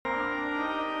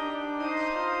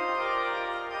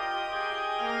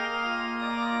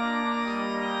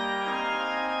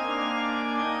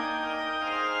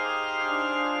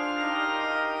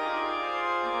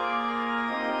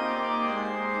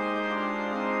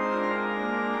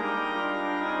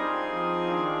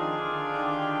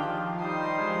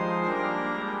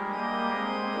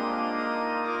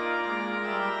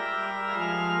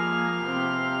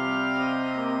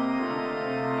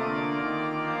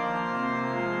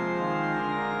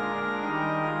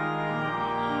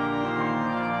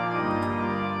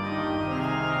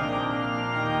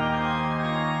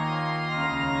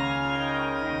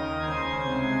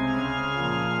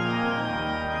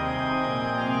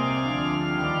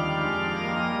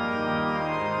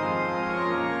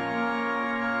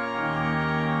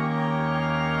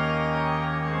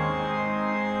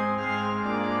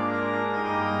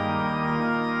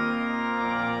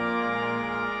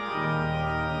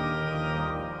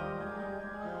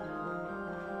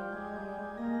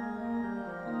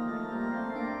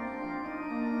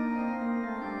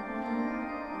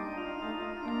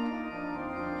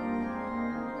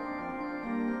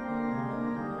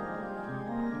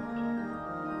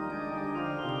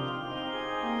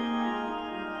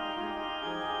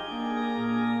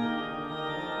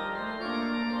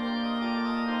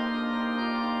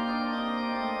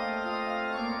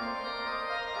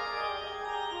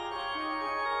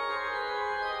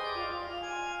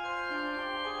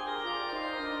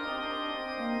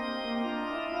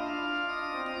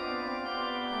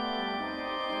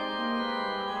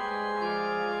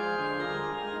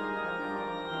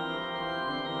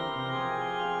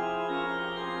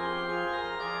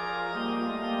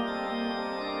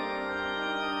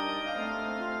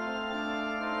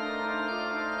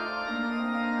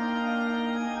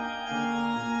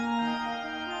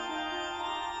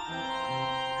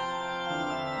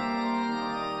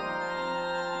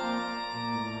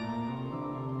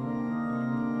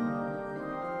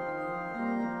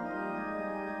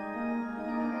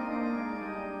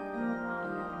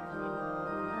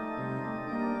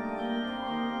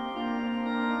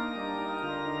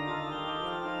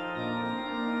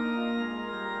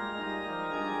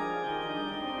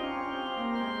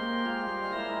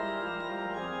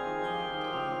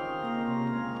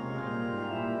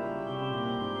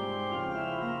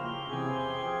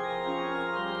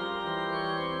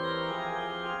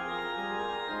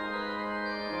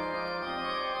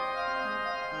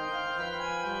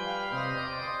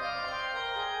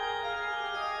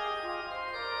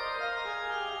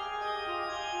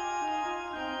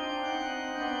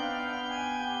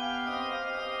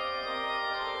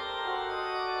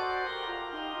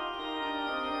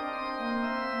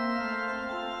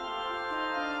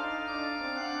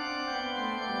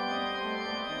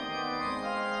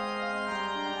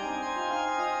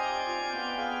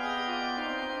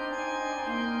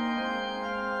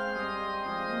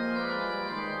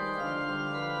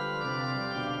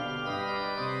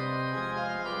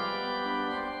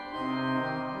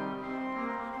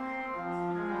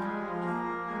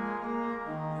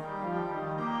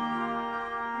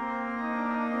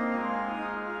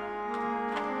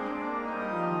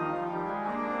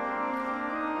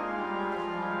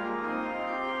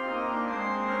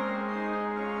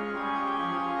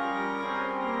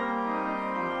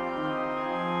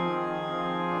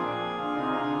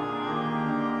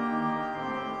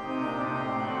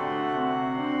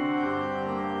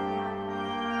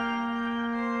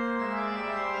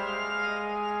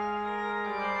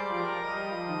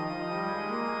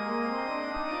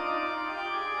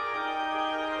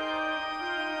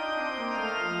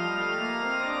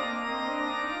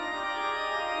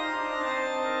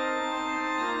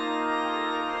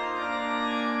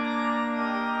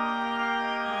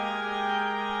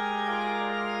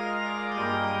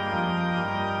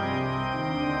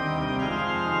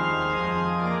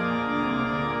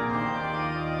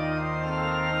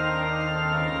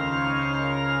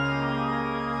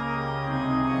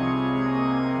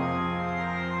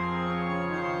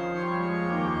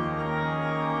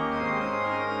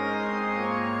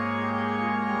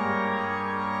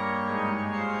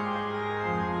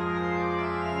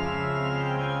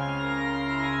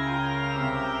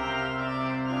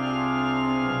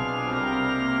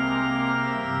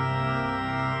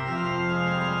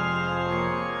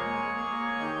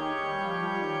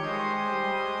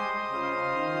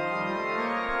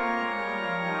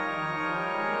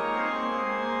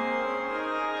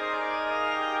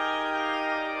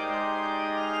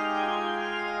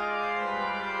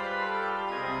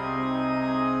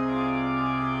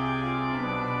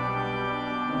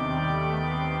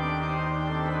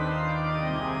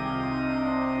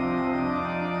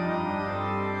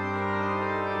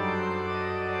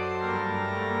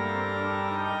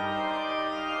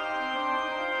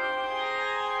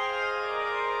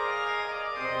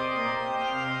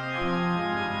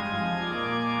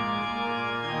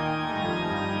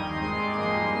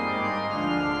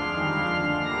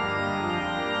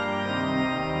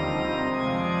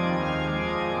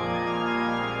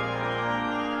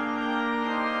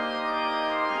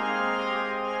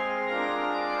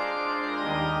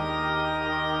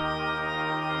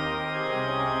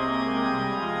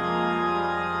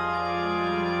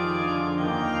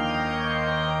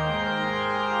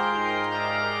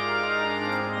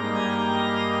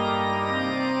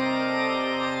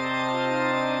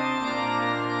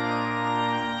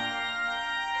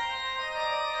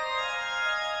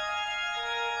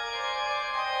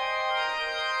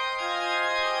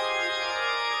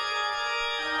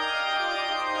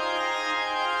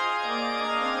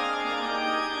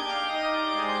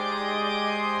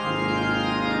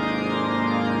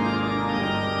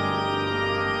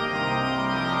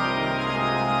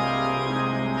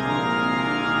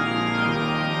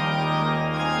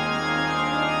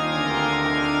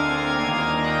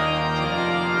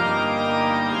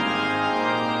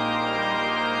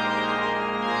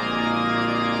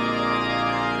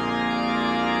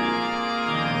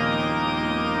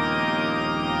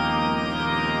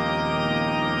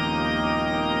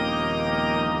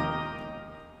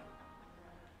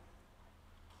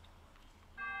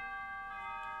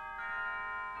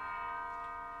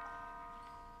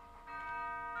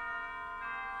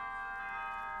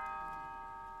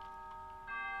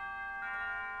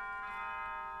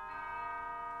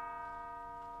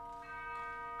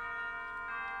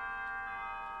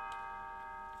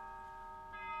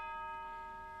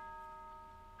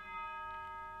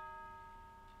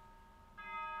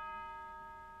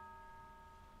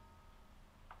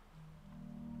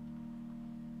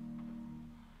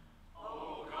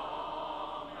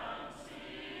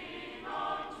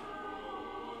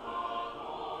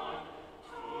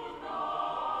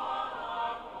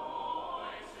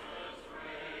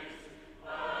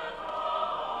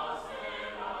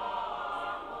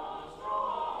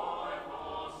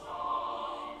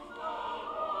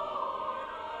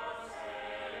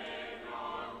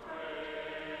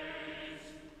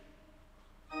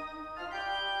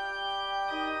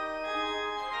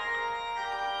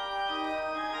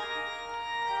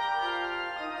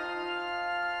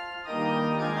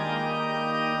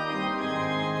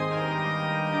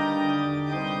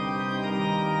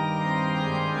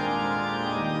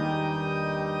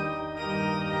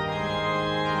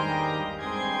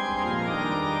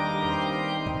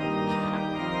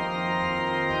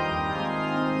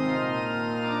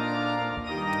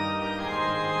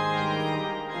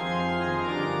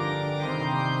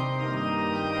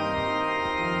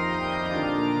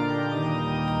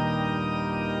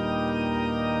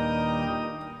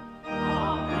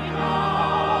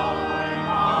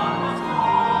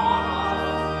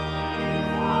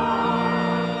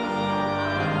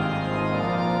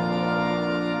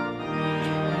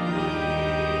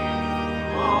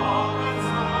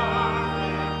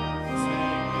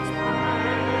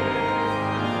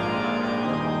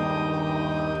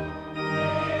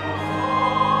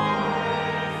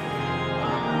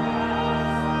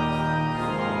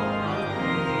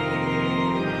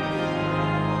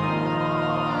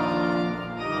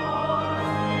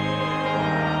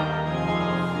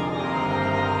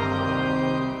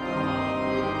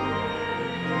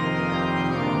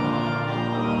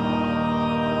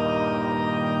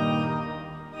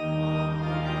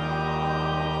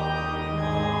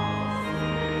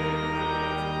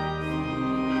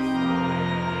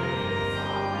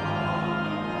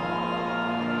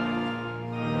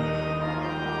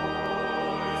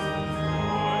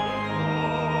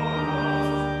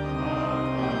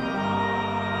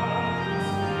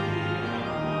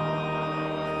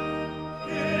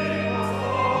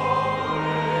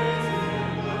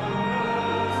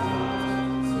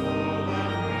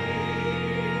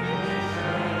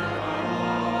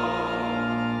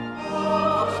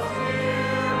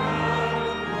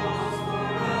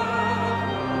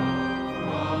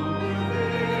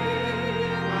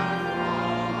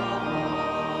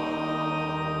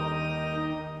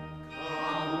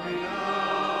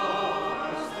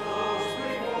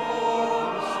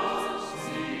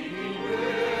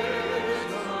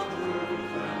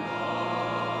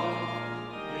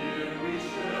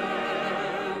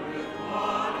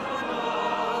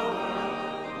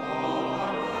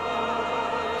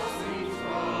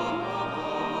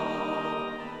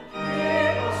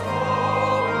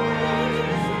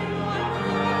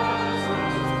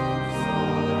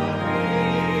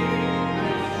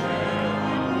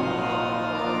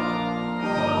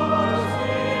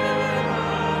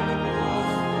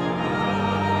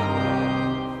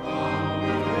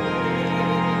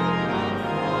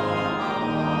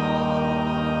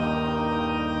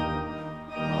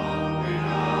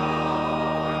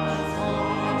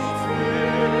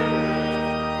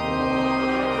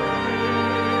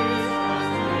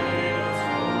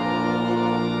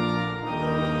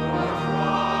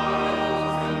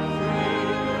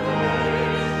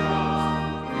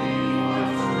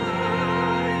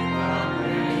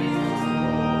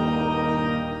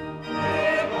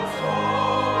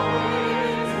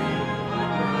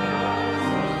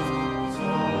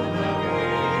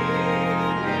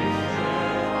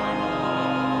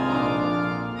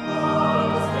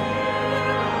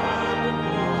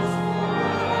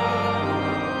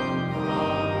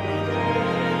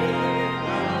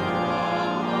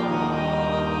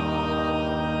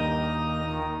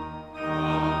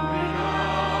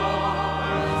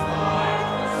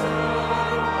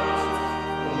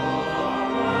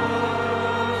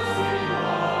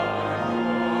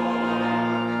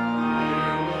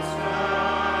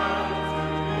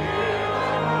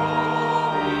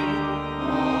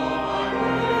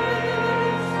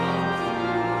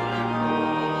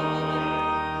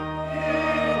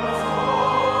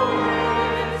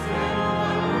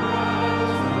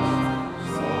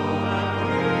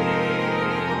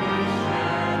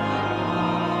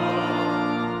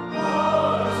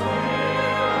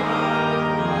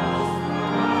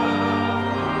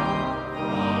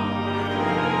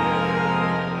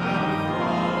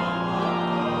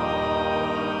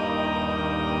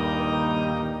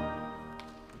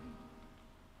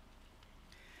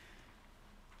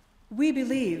We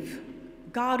believe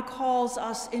God calls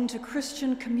us into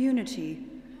Christian community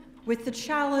with the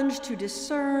challenge to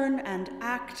discern and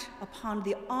act upon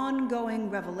the ongoing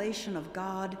revelation of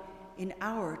God in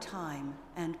our time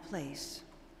and place.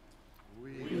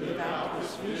 We live out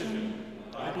this vision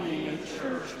by being a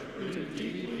church rooted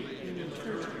deeply in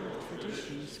liturgical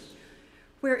traditions,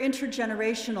 where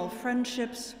intergenerational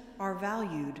friendships are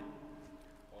valued.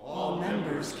 All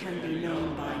members can be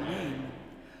known by name.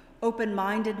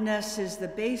 Open-mindedness is the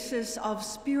basis of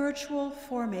spiritual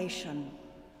formation.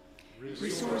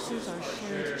 Resources are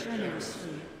shared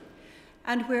generously,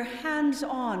 and where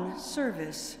hands-on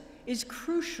service is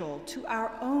crucial to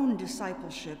our own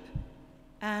discipleship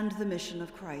and the mission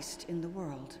of Christ in the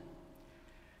world.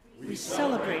 We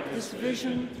celebrate this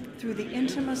vision through the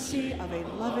intimacy of a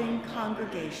loving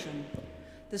congregation,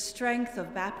 the strength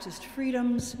of Baptist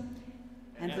freedoms,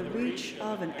 and the reach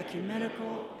of an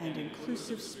ecumenical and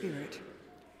inclusive spirit.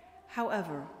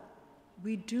 However,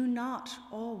 we do not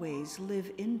always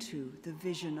live into the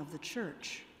vision of the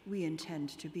church we intend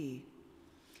to be.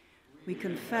 We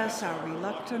confess our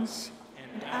reluctance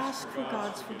and ask for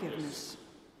God's forgiveness.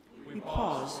 We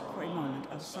pause for a moment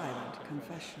of silent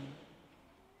confession.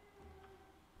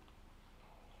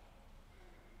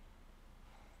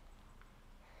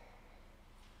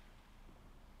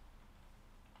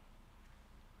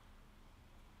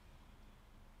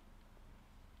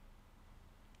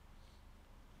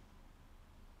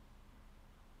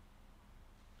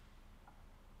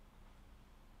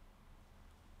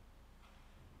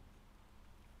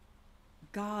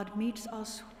 God meets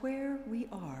us where we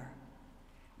are.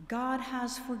 God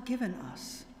has forgiven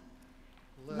us.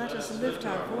 Let us lift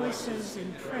our voices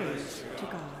in praise to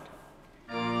God.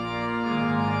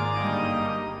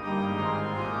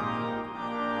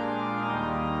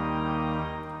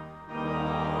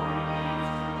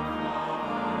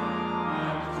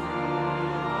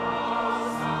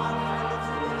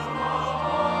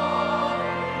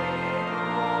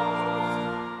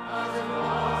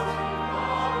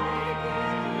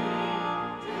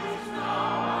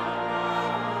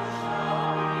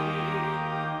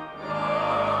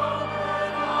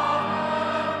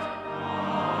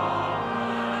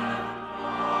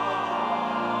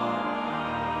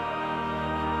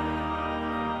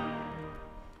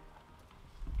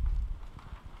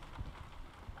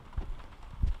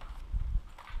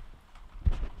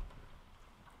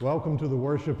 Welcome to the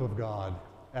worship of God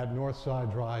at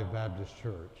Northside Drive Baptist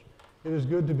Church. It is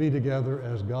good to be together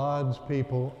as God's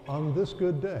people on this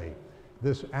good day,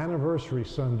 this anniversary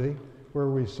Sunday, where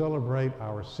we celebrate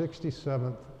our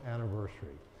 67th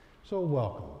anniversary. So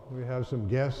welcome. We have some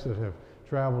guests that have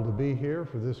traveled to be here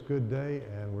for this good day,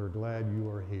 and we're glad you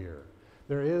are here.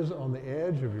 There is on the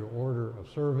edge of your order of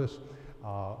service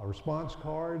a response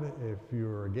card. If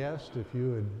you're a guest, if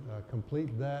you would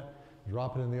complete that,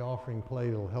 drop it in the offering plate.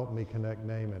 It'll help me connect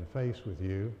name and face with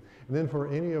you. And then for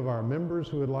any of our members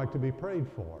who would like to be prayed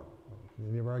for,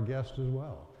 any of our guests as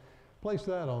well, place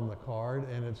that on the card,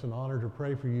 and it's an honor to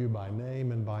pray for you by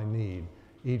name and by need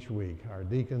each week. Our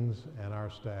deacons and our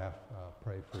staff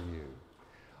pray for you.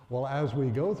 Well, as we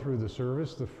go through the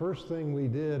service, the first thing we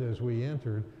did as we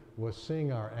entered was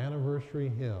sing our anniversary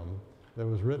hymn that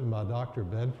was written by Dr.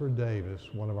 Bedford Davis,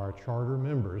 one of our charter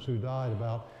members who died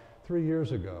about 3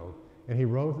 years ago. And he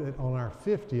wrote it on our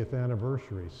 50th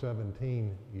anniversary,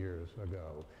 17 years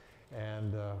ago.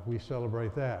 And we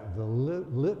celebrate that. The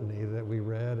litany that we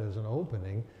read as an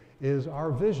opening is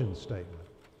our vision statement.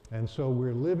 And so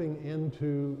we're living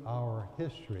into our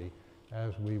history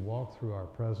as we walk through our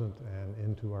present and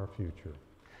into our future.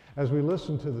 As we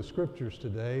listen to the scriptures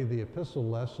today, the epistle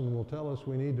lesson will tell us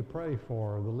we need to pray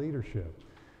for the leadership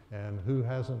and who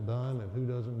hasn't done and who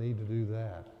doesn't need to do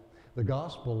that. The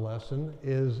gospel lesson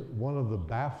is one of the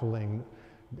baffling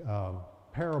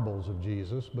parables of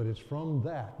Jesus, but it's from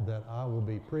that I will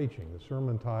be preaching. The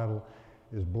sermon title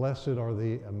is Blessed Are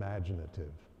the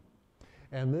Imaginative.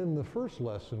 And then the first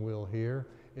lesson we'll hear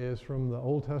is from the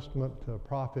Old Testament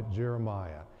prophet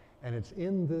Jeremiah. And it's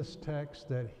in this text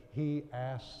that he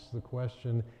asks the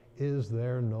question, is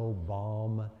there no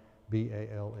balm,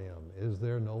 B-A-L-M, is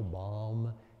there no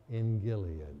balm in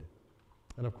Gilead?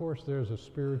 And of course, there's a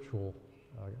spiritual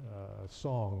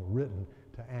song written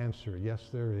to answer, yes,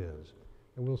 there is.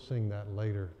 And we'll sing that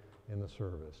later in the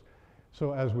service.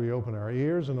 So as we open our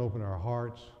ears and open our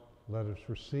hearts, let us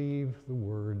receive the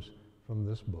words from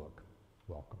this book.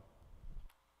 Welcome.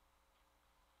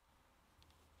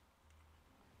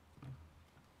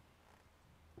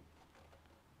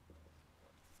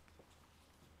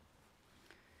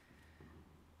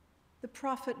 The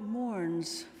prophet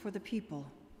mourns for the people.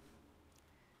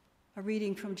 A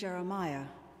reading from Jeremiah,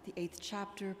 the 8th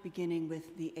chapter, beginning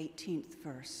with the 18th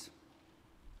verse.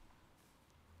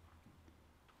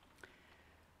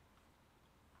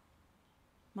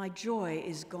 My joy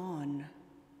is gone.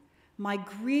 My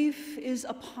grief is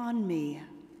upon me.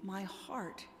 My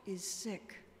heart is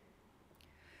sick.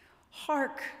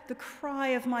 Hark, the cry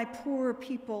of my poor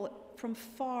people from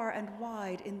far and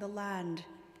wide in the land.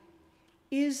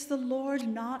 Is the Lord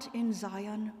not in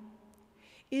Zion?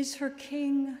 Is her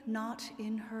king not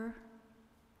in her?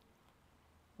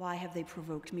 Why have they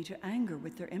provoked me to anger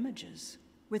with their images,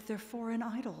 with their foreign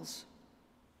idols?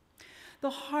 The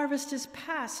harvest is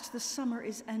past, the summer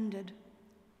is ended,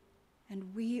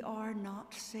 and we are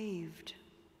not saved.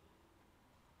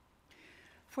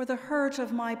 For the hurt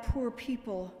of my poor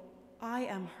people, I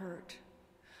am hurt.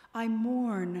 I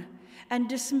mourn, and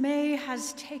dismay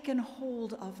has taken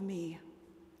hold of me.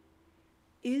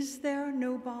 Is there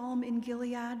no balm in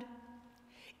Gilead?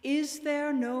 Is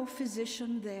there no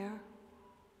physician there?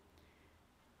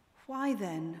 Why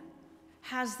then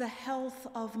has the health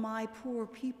of my poor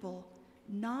people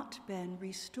not been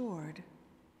restored?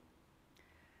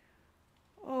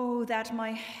 Oh, that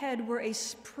my head were a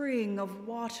spring of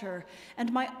water,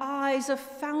 and my eyes a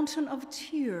fountain of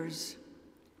tears,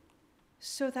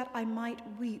 so that I might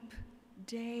weep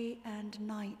day and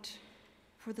night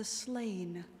for the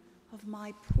slain of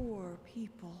my poor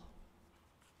people.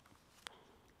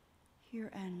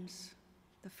 Here ends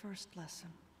the first lesson.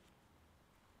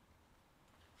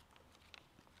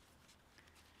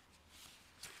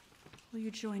 Will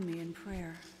you join me in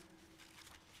prayer?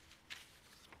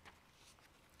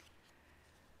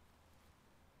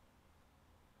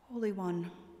 Holy One,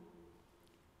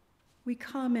 we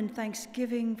come in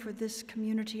thanksgiving for this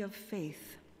community of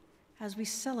faith as we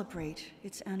celebrate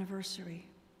its anniversary.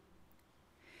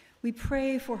 We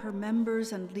pray for her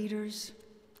members and leaders,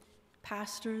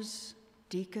 pastors,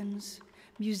 deacons,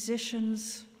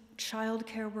 musicians, child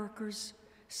care workers,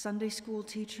 Sunday school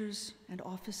teachers, and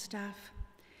office staff,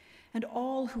 and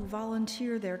all who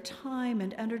volunteer their time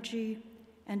and energy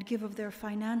and give of their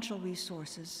financial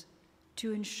resources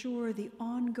to ensure the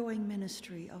ongoing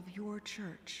ministry of your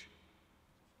church.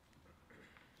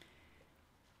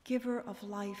 Giver of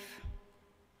life,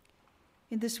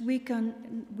 in this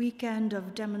weekend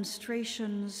of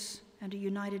demonstrations and a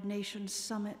United Nations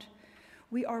summit,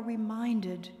 we are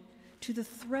reminded to the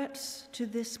threats to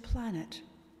this planet,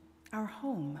 our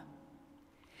home,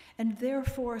 and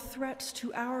therefore threats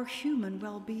to our human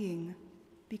well-being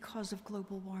because of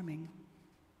global warming.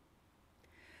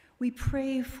 We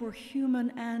pray for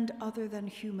human and other than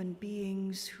human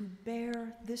beings who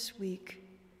bear this week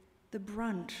the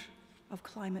brunt of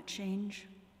climate change.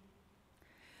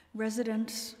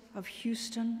 Residents of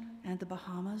Houston and the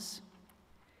Bahamas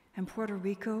and Puerto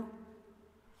Rico,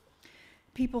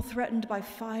 people threatened by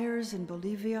fires in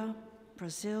Bolivia,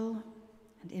 Brazil,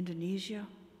 and Indonesia,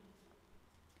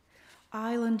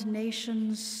 island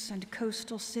nations and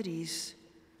coastal cities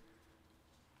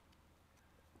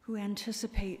who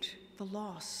anticipate the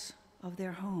loss of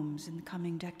their homes in the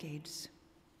coming decades.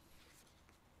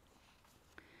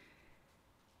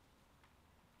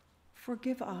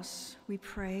 Forgive us, we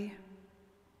pray.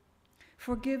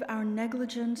 Forgive our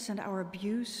negligence and our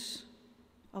abuse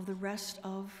of the rest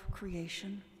of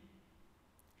creation.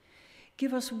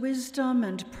 Give us wisdom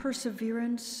and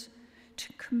perseverance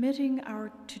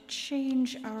to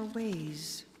change our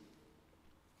ways.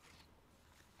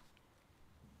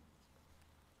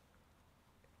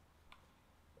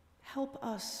 Help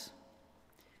us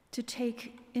to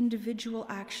take individual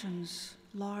actions,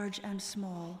 large and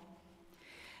small,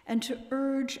 and to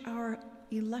urge our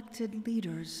elected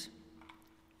leaders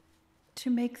to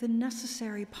make the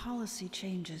necessary policy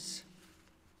changes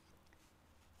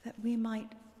that we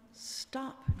might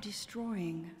stop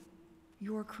destroying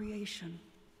your creation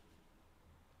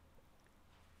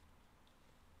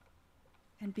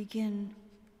and begin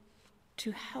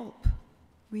to help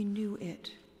renew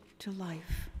it to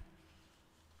life.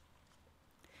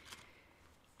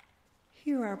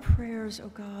 Hear our prayers, O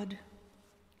God,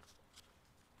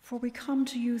 for we come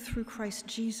to you through Christ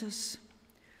Jesus,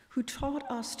 who taught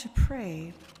us to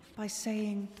pray by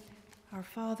saying, Our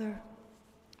Father,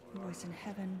 who is in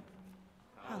heaven,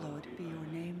 hallowed be your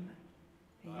name.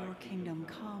 May your kingdom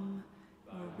come,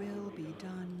 your will be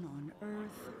done on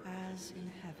earth as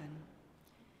in heaven.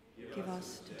 Give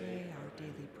us today our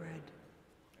daily bread,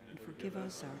 and forgive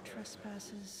us our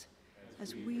trespasses,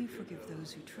 as we forgive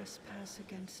those who trespass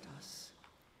against us.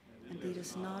 And lead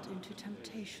us not into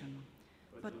temptation,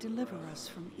 but deliver us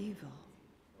from evil.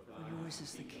 For yours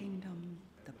is the kingdom,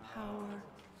 the power,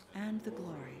 and the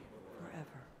glory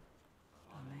forever.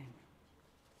 Amen.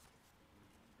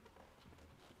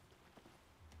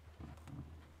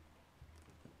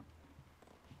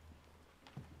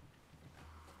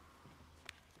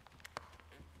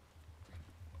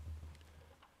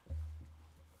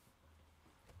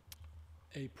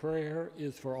 A prayer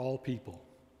is for all people.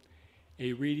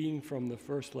 A reading from the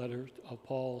first letter of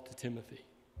Paul to Timothy.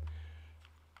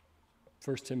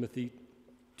 1 Timothy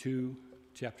 2,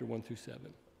 chapter 1 through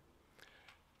 7.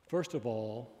 First of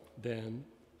all, then,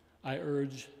 I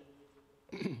urge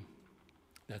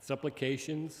that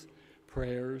supplications,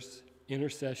 prayers,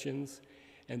 intercessions,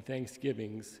 and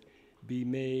thanksgivings be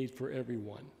made for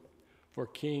everyone, for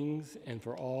kings and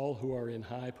for all who are in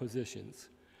high positions,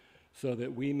 so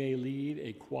that we may lead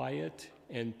a quiet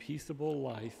and peaceable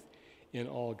life in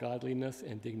all godliness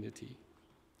and dignity.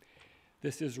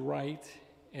 This is right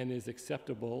and is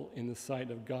acceptable in the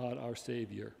sight of God our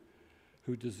Savior,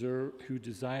 who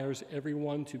desires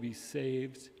everyone to be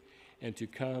saved and to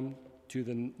come to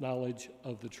the knowledge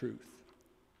of the truth.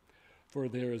 For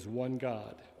there is one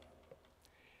God.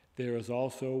 There is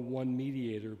also one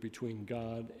mediator between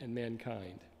God and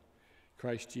mankind,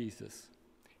 Christ Jesus,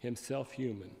 himself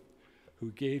human,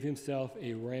 who gave himself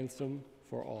a ransom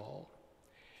for all.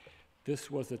 This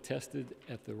was attested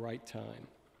at the right time.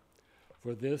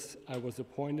 For this I was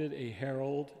appointed a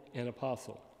herald and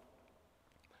apostle.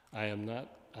 I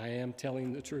am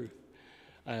telling the truth.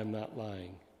 I am not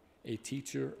lying. A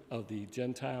teacher of the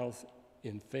Gentiles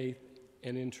in faith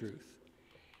and in truth.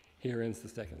 Here ends the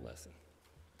second lesson.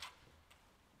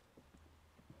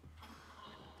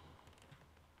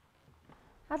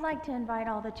 I'd like to invite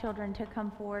all the children to come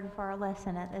forward for our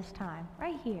lesson at this time,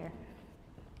 right here.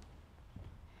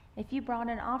 If you brought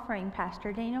an offering,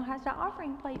 Pastor Daniel has the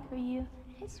offering plate for you.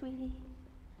 Hey, sweetie.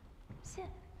 Sit.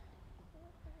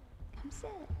 Come sit.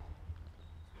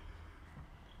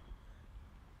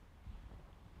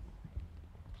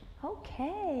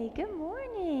 Okay, good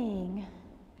morning.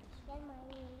 Good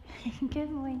morning.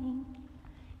 Good morning.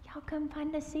 Y'all come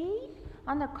find a seat?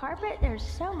 On the carpet, there's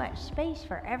so much space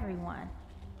for everyone.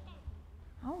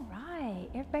 All right,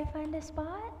 everybody find a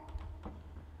spot?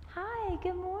 Hi,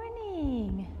 good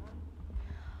morning.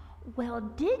 Well,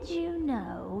 did you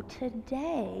know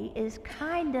today is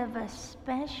kind of a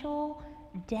special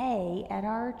day at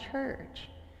our church?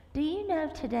 Do you know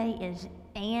today is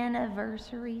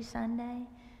Anniversary Sunday?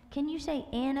 Can you say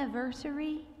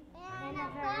anniversary?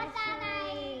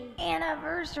 Anniversary.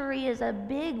 Anniversary is a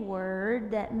big word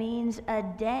that means a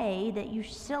day that you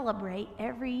celebrate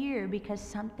every year because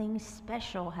something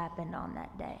special happened on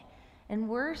that day. And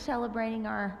we're celebrating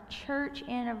our church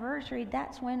anniversary.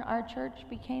 That's when our church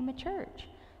became a church.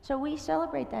 So we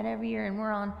celebrate that every year, and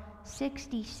we're on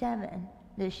 67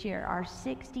 this year, our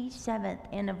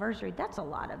 67th anniversary. That's a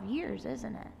lot of years,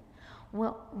 isn't it?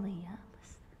 Well, Leah,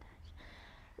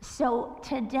 so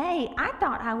today, I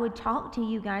thought I would talk to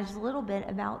you guys a little bit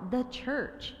about the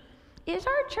church. Is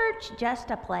our church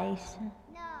just a place?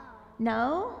 No.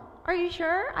 No? Are you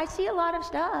sure? I see a lot of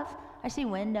stuff. I see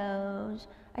windows,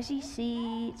 I see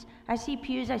seats, I see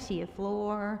pews, I see a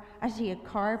floor, I see a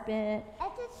carpet.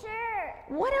 It's a church.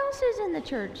 What else is in the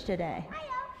church today? I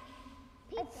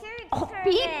know. It's church. Oh,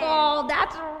 people!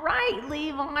 That's right,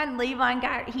 Levon.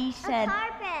 Levon he said. A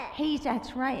carpet.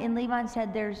 That's right. And Levon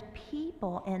said there's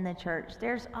people in the church.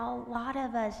 There's a lot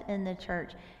of us in the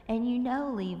church. And you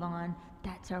know, Levon,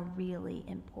 that's a really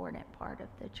important part of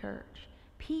the church.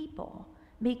 People.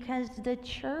 Because the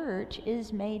church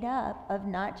is made up of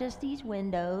not just these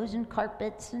windows and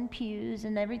carpets and pews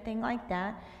and everything like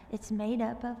that. It's made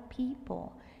up of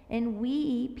people. And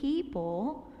we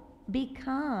people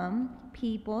become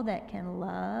people that can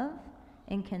love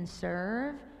and can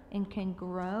serve and can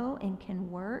grow and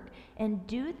can work and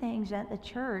do things at the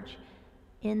church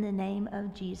in the name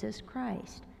of Jesus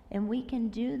Christ. And we can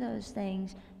do those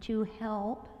things to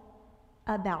help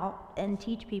about and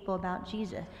teach people about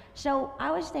Jesus. So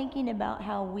I was thinking about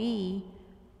how we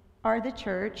are the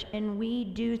church and we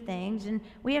do things, and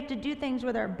we have to do things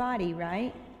with our body,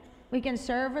 right? We can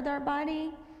serve with our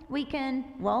body. We can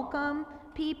welcome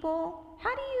people.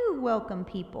 How do you welcome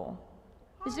people?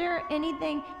 Is there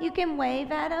anything you can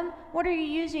wave at them? What are you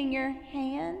using, your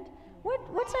hand?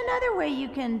 What's another way you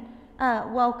can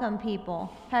welcome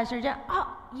people, Pastor John?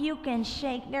 Oh, you can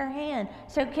shake their hand.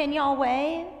 So can y'all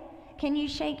wave? Can you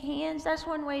shake hands? That's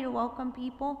one way to welcome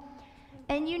people.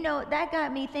 And you know, that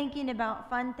got me thinking about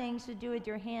fun things to do with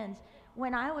your hands.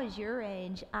 When I was your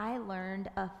age, I learned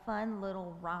a fun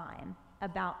little rhyme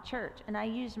about church, and I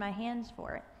used my hands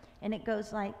for it. And it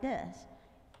goes like this.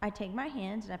 I take my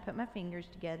hands and I put my fingers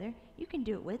together. You can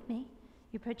do it with me.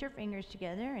 You put your fingers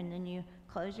together and then you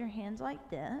close your hands like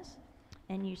this.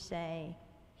 And you say,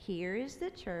 here is the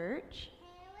church.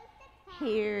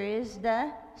 Here is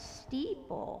the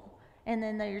steeple. And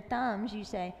then your thumbs, you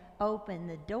say, open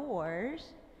the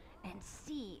doors and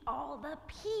see all the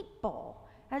people.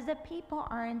 as the people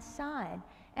are inside.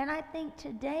 And I think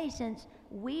today, since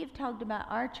we've talked about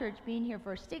our church being here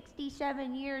for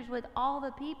 67 years with all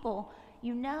the people,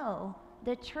 you know,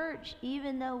 the church,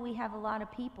 even though we have a lot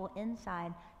of people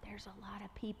inside, there's a lot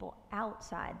of people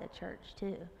outside the church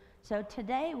too. So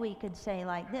today we could say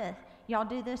like this, y'all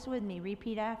do this with me,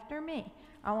 repeat after me.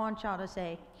 I want y'all to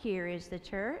say, here is the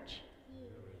church.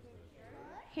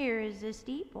 Here is the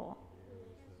steeple.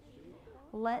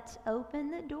 Let's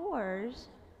open the doors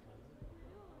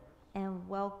and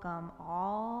welcome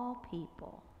all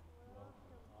people.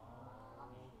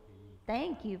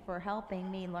 Thank you for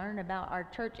helping me learn about our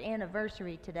church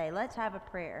anniversary today. Let's have a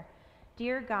prayer.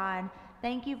 Dear God,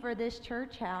 thank you for this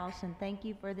church house and thank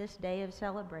you for this day of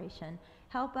celebration.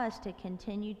 Help us to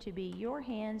continue to be your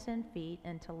hands and feet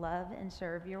and to love and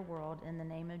serve your world in the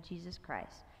name of Jesus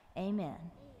Christ. Amen.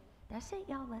 That's it,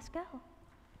 y'all. Let's go.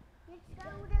 Let's go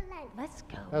to lunch. Let's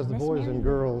go. As the Miss boys Mary and Lou.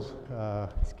 girls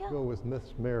go. go with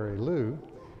Miss Mary Lou,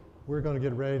 we're going to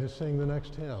get ready to sing the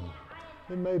next hymn.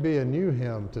 It may be a new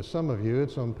hymn to some of you.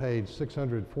 It's on page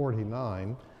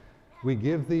 649. We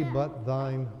Give Thee But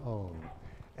Thine Own.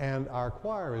 And our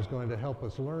choir is going to help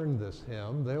us learn this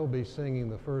hymn. They'll be singing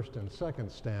the first and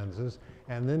second stanzas,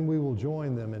 and then we will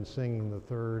join them in singing the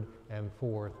third and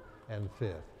fourth and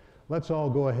fifth. Let's all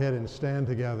go ahead and stand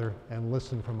together and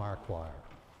listen from our choir.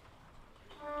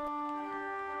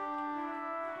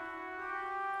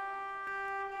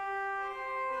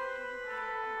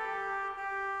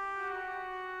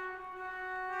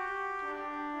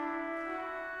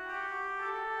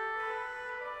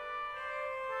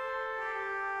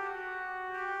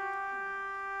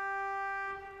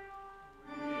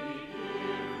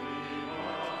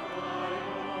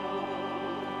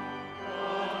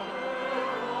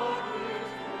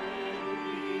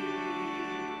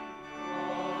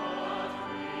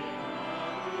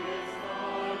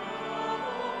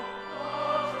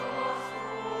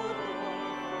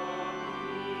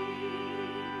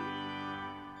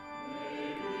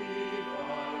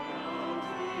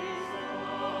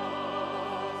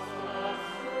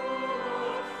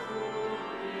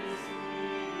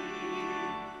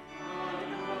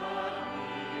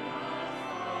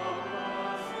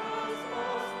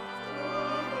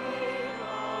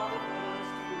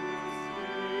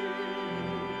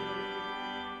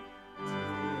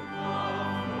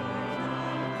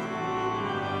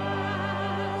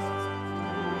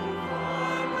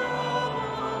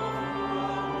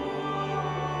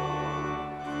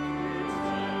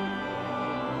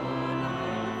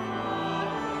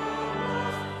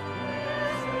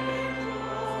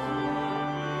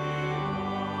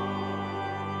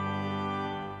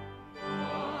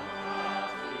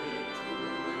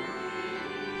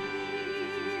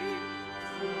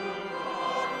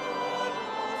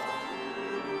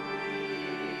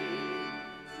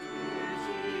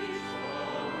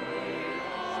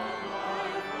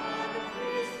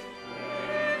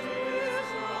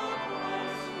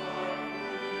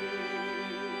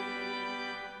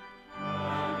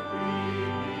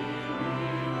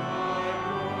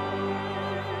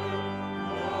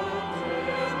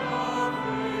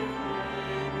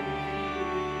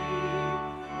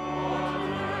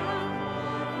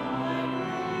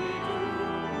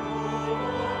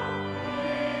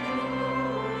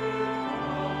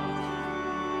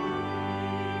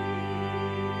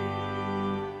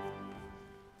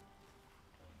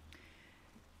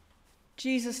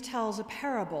 Jesus tells a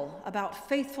parable about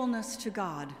faithfulness to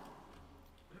God.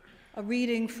 A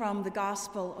reading from the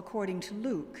Gospel according to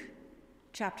Luke,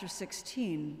 chapter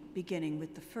 16, beginning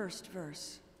with the first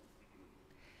verse.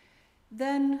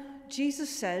 Then Jesus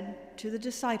said to the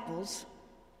disciples,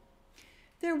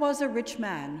 "There was a rich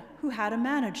man who had a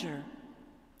manager,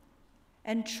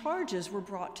 and charges were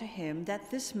brought to him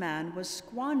that this man was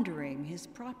squandering his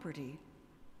property.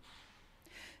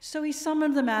 So he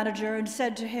summoned the manager and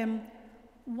said to him,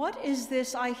 'What is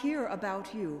this I hear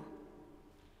about you?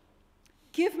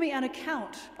 Give me an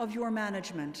account of your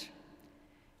management,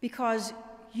 because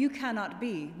you cannot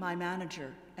be my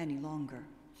manager any longer.'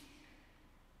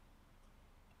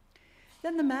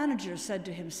 Then the manager said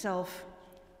to himself,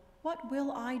 'What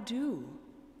will I do?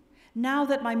 Now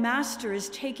that my master is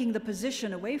taking the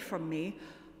position away from me,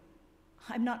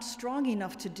 I'm not strong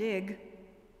enough to dig,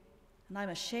 and I'm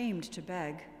ashamed to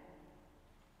beg.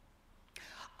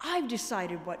 I've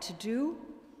decided what to do,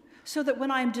 so that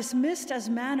when I'm dismissed as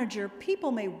manager,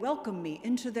 people may welcome me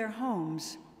into their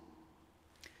homes.'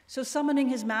 So summoning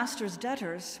his master's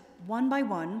debtors, one by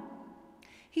one,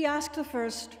 he asked the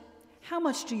first, 'How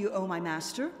much do you owe my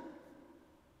master?'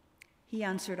 He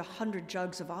answered, 100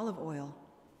 jugs of olive oil.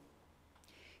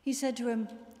 He said to him,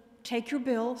 "Take your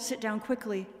bill, sit down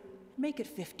quickly, make it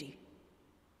 50.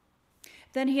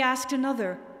 Then he asked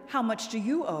another, "How much do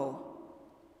you owe?"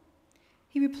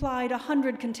 He replied,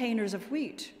 100 containers of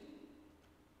wheat.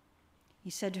 He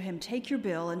said to him, "Take your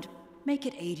bill and make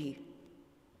it 80.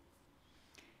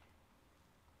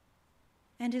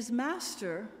 And his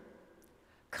master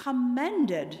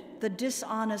commended the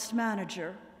dishonest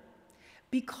manager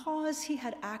because he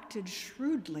had acted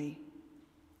shrewdly.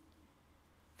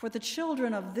 For the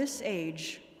children of this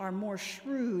age are more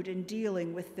shrewd in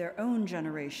dealing with their own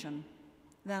generation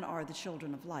than are the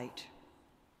children of light.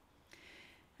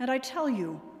 And I tell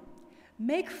you,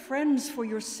 make friends for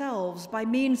yourselves by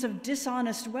means of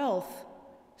dishonest wealth,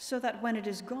 so that when it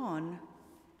is gone,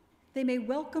 they may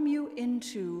welcome you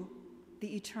into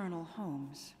the eternal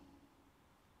homes.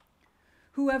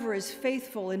 Whoever is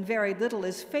faithful in very little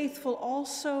is faithful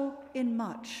also in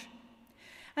much,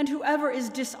 and whoever is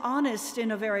dishonest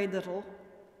in a very little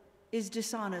is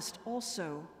dishonest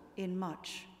also in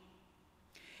much.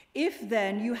 If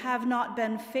then you have not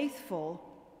been faithful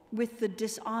with the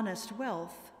dishonest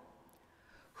wealth,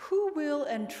 who will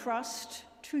entrust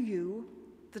to you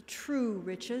the true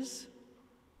riches?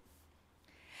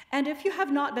 And if you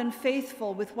have not been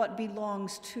faithful with what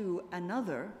belongs to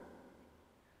another,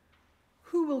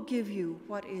 who will give you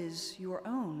what is your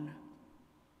own?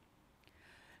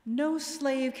 No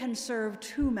slave can serve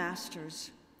two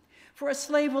masters, for a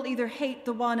slave will either hate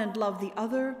the one and love the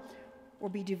other, or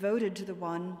be devoted to the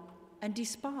one and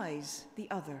despise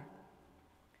the other.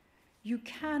 You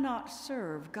cannot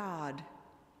serve God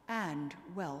and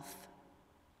wealth.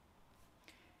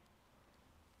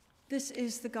 This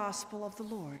is the gospel of the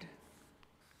Lord.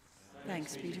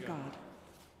 Thanks be to God.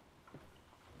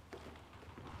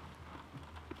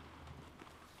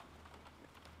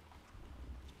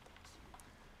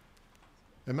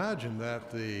 Imagine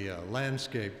that the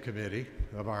landscape committee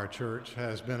of our church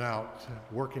has been out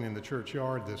working in the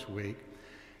churchyard this week,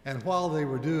 and while they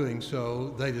were doing so,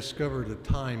 they discovered a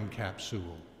time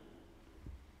capsule.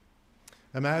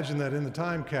 Imagine that in the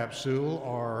time capsule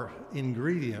are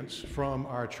ingredients from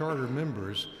our charter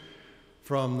members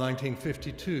from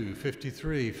 1952,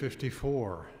 53,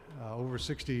 54, over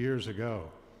 60 years ago.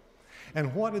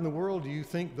 And what in the world do you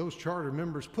think those charter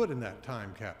members put in that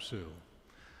time capsule?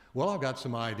 Well, I've got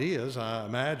some ideas. I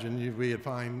imagine we'd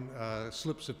find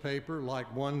slips of paper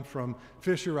like one from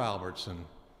Fisher Albertson.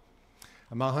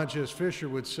 And my hunch is Fisher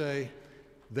would say,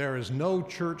 "There is no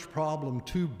church problem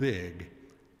too big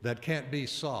that can't be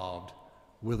solved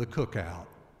with a cookout.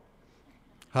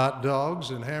 Hot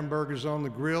dogs and hamburgers on the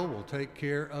grill will take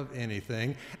care of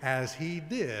anything," as he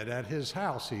did at his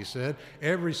house, he said,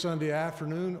 every Sunday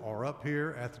afternoon or up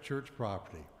here at the church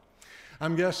property.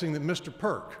 I'm guessing that Mr.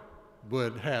 Perk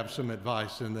would have some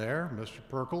advice in there, Mr.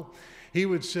 Perkle. He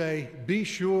would say, "Be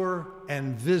sure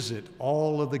and visit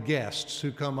all of the guests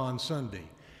who come on Sunday,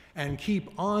 and keep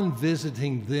on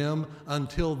visiting them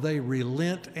until they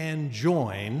relent and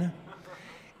join,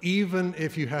 even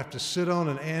if you have to sit on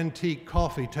an antique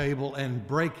coffee table and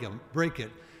break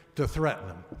it to threaten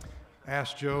them."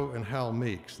 Ask Joe and Hal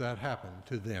Meeks. That happened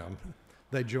to them.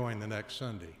 They joined the next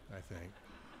Sunday, I think.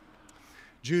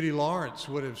 Judy Lawrence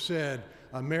would have said,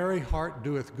 "A merry heart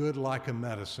doeth good like a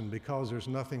medicine," because there's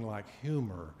nothing like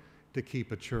humor to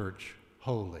keep a church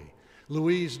holy.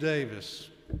 Louise Davis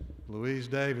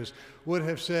would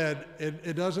have said,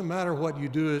 it doesn't matter what you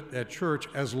do at church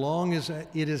as long as it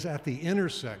is at the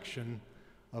intersection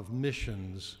of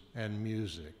missions and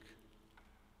music.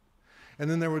 And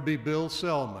then there would be Bill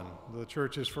Selman, the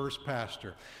church's first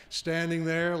pastor, standing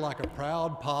there like a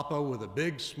proud papa with a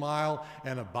big smile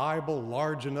and a Bible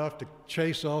large enough to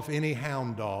chase off any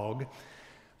hound dog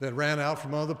that ran out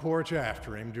from under the porch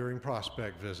after him during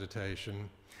prospect visitation.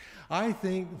 I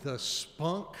think the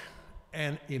spunk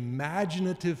and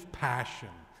imaginative passion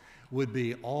would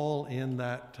be all in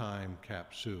that time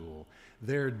capsule.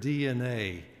 Their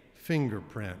DNA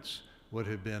fingerprints would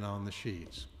have been on the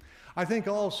sheets. I think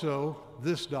also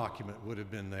this document would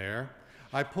have been there.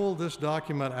 I pull this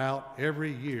document out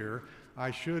every year.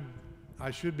 I should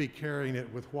be carrying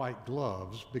it with white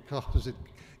gloves because it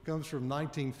comes from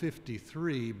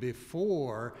 1953,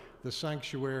 before the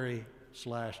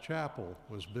sanctuary/chapel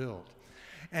was built.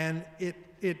 And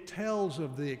it tells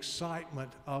of the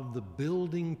excitement of the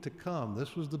building to come.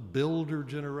 This was the builder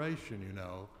generation, you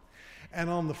know. And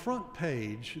on the front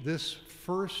page, this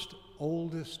first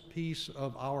oldest piece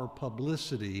of our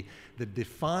publicity that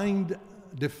defined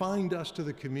us to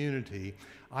the community,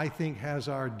 I think has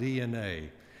our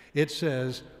DNA. It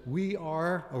says, "We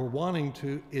are wanting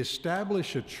to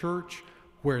establish a church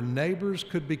where neighbors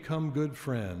could become good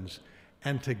friends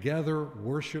and together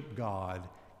worship God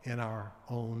in our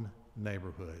own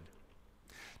neighborhood.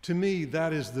 To me,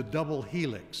 that is the double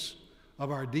helix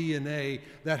of our DNA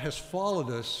that has followed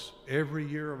us every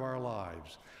year of our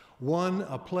lives. One,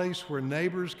 a place where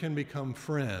neighbors can become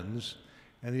friends,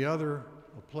 and the other,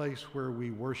 a place where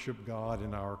we worship God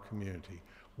in our community.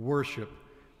 Worship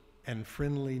and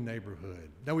friendly neighborhood.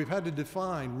 Now, we've had to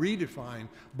redefine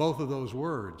both of those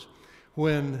words.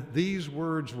 When these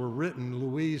words were written,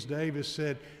 Louise Davis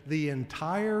said the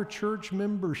entire church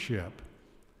membership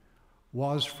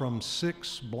was from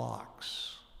 6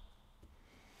 blocks.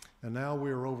 And now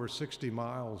we're over 60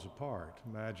 miles apart.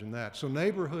 Imagine that. So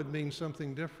neighborhood means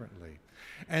something differently.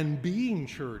 And being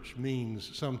church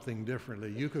means something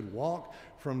differently. You could walk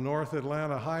from North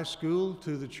Atlanta High School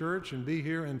to the church and be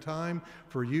here in time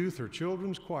for youth or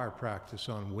children's choir practice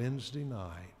on Wednesday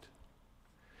night.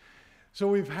 So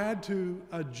we've had to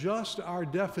adjust our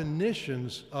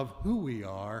definitions of who we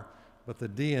are, but the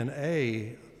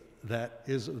DNA that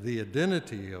is the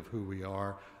identity of who we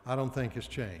are, I don't think has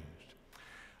changed.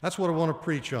 That's what I want to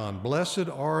preach on. Blessed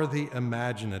are the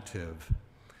imaginative,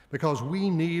 because we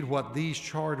need what these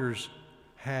charters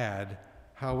had.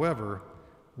 However,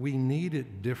 we need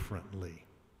it differently.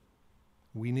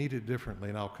 We need it differently,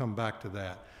 and I'll come back to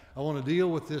that. I want to deal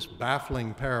with this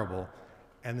baffling parable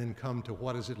and then come to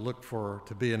what does it look for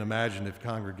to be an imaginative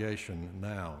congregation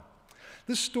now.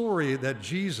 This story that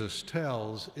Jesus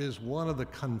tells is one of the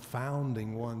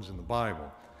confounding ones in the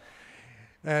Bible.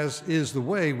 As is the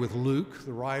way with Luke,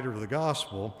 the writer of the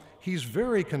gospel, he's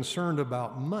very concerned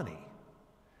about money.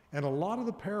 And a lot of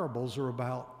the parables are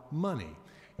about money.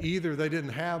 Either they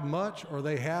didn't have much, or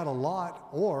they had a lot,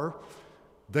 or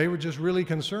they were just really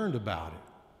concerned about it.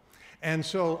 And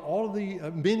so all of the,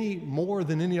 many more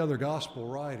than any other gospel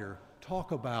writer,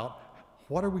 talk about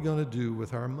what are we going to do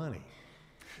with our money.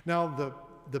 Now,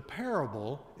 the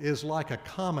parable is like a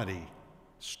comedy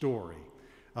story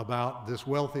about this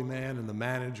wealthy man and the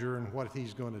manager and what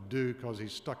he's going to do because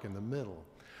he's stuck in the middle.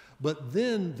 But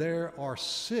then there are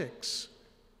 6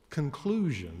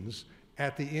 conclusions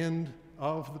at the end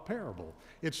of the parable.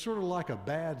 It's sort of like a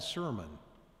bad sermon,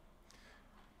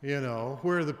 you know,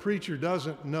 where the preacher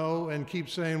doesn't know and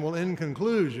keeps saying, well, in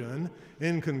conclusion,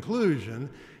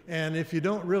 and if you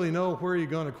don't really know where you're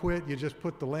going to quit, you just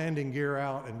put the landing gear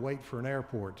out and wait for an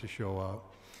airport to show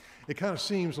up. It kind of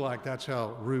seems like that's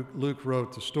how Luke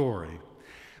wrote the story.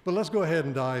 But let's go ahead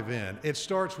and dive in. It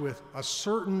starts with a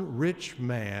certain rich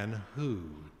man who.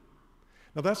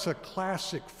 Now that's a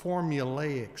classic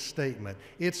formulaic statement.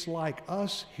 It's like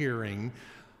us hearing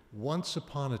once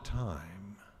upon a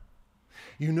time.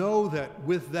 You know that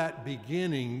with that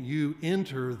beginning, you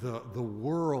enter the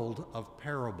world of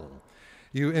parable.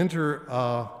 You enter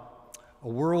a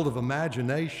world of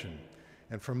imagination.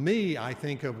 And for me, I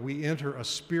think of we enter a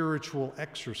spiritual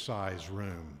exercise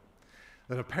room.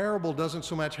 That a parable doesn't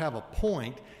so much have a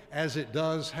point as it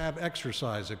does have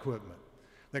exercise equipment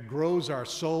that grows our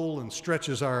soul and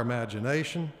stretches our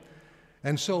imagination.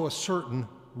 And so a certain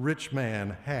rich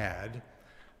man had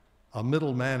a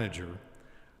middle manager,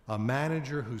 a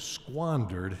manager who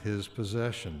squandered his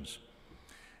possessions.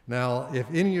 Now, if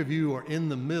any of you are in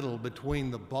the middle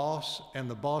between the boss and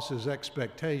the boss's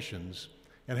expectations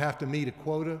and have to meet a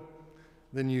quota,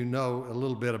 then you know a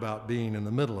little bit about being in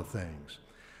the middle of things.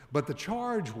 But the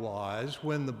charge was,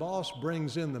 when the boss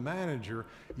brings in the manager,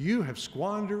 you have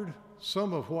squandered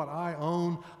some of what I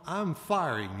own, I'm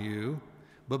firing you,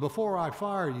 but before I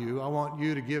fire you, I want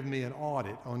you to give me an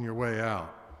audit on your way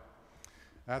out.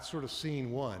 That's sort of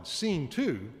scene 1. Scene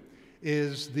 2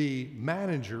 is the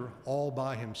manager all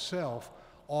by himself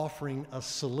offering a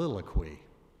soliloquy.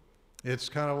 It's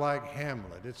kind of like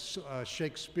Hamlet. It's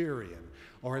Shakespearean.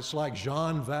 Or it's like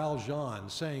Jean Valjean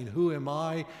saying, who am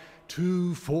I?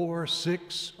 2, 4,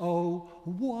 6, 0,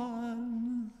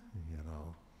 1. You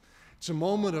know, it's a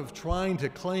moment of trying to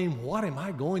claim, what am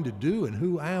I going to do and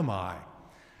who am I?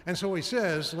 And so he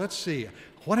says, let's see,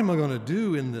 what am I going to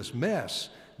do in this mess?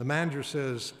 The manager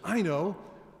says, I know,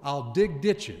 I'll dig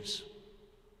ditches.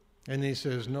 And he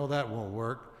says, no, that won't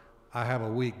work. I have a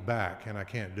weak back and I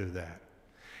can't do that.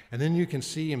 And then you can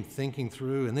see him thinking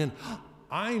through, and then,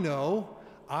 I know,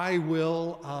 I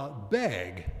will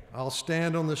beg. I'll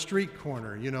stand on the street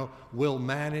corner, you know, will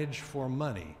manage for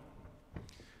money.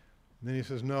 And then he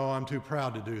says, no, I'm too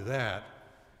proud to do that.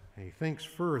 And he thinks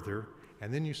further,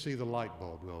 and then you see the light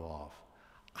bulb go off.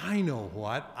 I know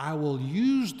what, I will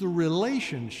use the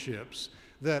relationships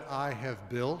that I have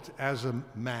built as a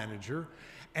manager,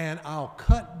 and I'll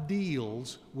cut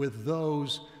deals with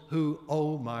those who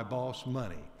owe my boss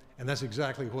money. And that's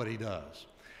exactly what he does.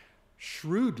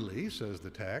 Shrewdly, says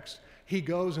the text, he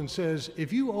goes and says,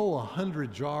 if you owe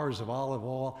 100 jars of olive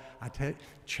oil,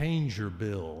 change your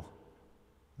bill.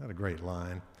 Not a great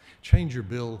line. Change your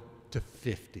bill to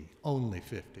 50, only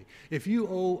 50. If you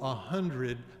owe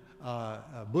 100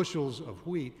 bushels of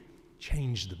wheat,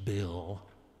 change the bill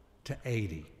to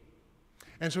 80.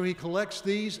 And so he collects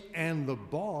these, and the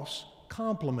boss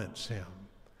compliments him.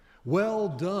 Well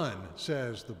done,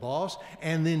 says the boss.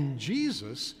 And then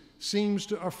Jesus seems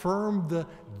to affirm the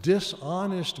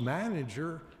dishonest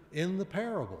manager in the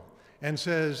parable and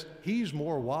says he's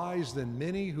more wise than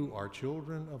many who are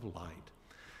children of light.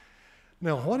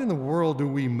 Now, what in the world do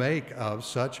we make of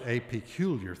such a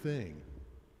peculiar thing?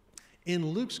 In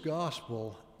Luke's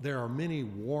gospel, there are many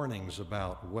warnings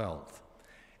about wealth.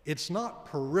 It's not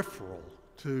peripheral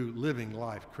to living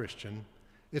life, Christian.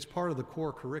 It's part of the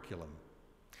core curriculum.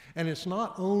 And it's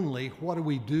not only what do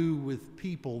we do with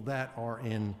people that are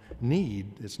in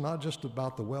need. It's not just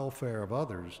about the welfare of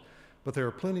others, but there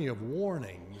are plenty of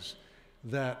warnings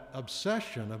that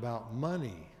obsession about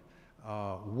money,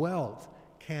 wealth,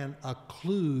 can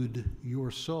occlude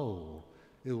your soul.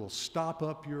 It will stop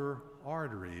up your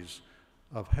arteries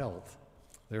of health.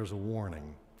 There's a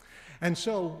warning. And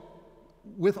so,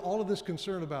 with all of this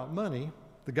concern about money,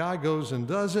 the guy goes and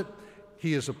does it.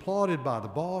 He is applauded by the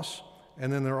boss,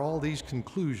 and then there are all these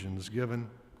conclusions given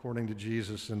according to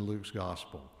Jesus in Luke's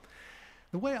gospel.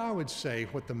 The way I would say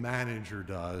what the manager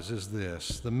does is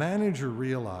this. The manager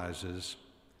realizes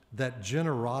that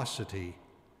generosity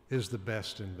is the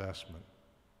best investment.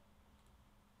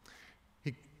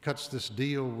 He cuts this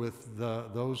deal with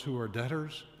those who are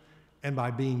debtors, and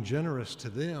by being generous to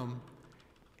them,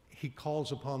 he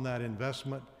calls upon that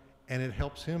investment, and it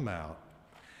helps him out.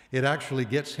 It actually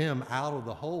gets him out of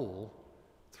the hole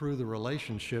through the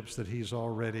relationships that he's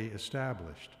already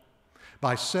established.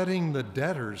 By setting the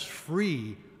debtors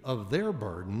free of their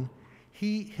burden,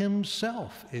 he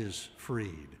himself is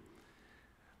freed.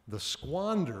 The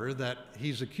squander that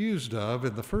he's accused of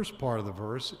in the first part of the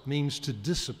verse means to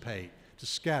dissipate, to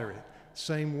scatter it.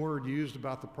 Same word used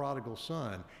about the prodigal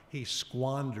son. He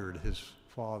squandered his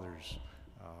father's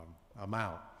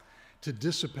amount, to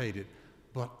dissipate it.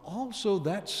 But also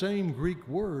that same Greek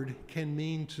word can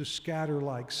mean to scatter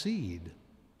like seed,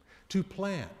 to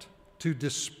plant, to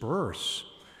disperse,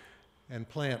 and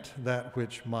plant that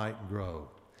which might grow.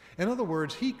 In other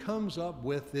words, he comes up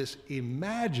with this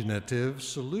imaginative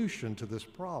solution to this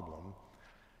problem,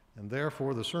 and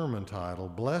therefore the sermon title,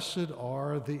 Blessed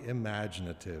are the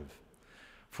Imaginative,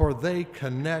 for they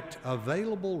connect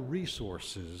available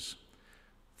resources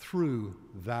through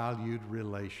valued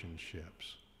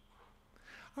relationships.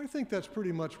 I think that's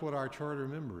pretty much what our charter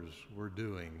members were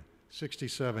doing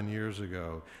 67 years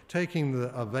ago, taking the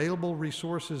available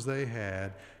resources they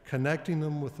had, connecting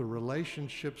them with the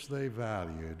relationships they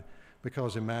valued,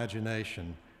 because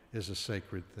imagination is a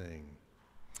sacred thing.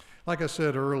 Like I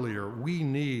said earlier, we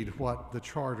need what the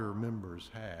charter members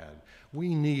had.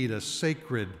 We need a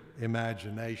sacred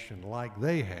imagination like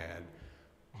they had,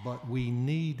 but we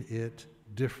need it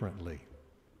differently.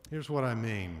 Here's what I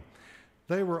mean.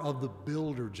 They were of the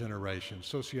builder generation.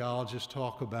 Sociologists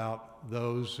talk about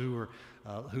those who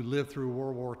lived through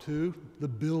World War II, the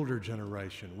builder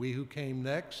generation. We who came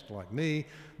next, like me,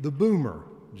 the boomer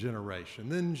generation,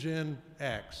 then Gen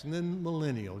X, and then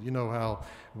millennial. You know how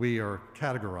we are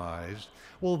categorized.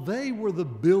 Well, they were the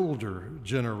builder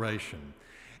generation.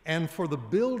 And for the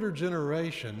builder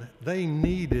generation, they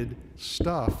needed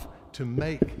stuff to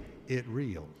make it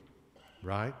real,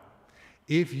 right?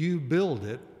 If you build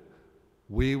it,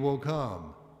 we will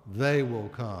come, they will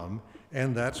come,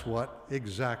 and that's what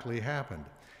exactly happened.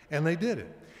 And they did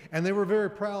it. And they were very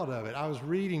proud of it. I was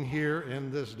reading here in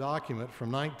this document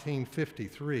from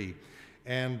 1953,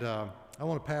 and I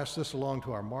want to pass this along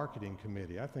to our marketing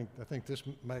committee. I think this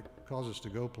might cause us to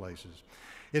go places.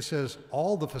 It says,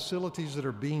 all the facilities that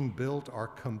are being built are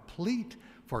complete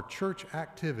for church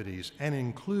activities and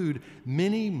include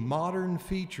many modern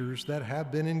features that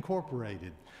have been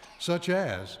incorporated, such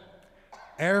as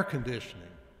air conditioning,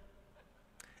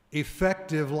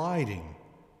 effective lighting,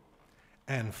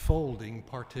 and folding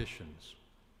partitions.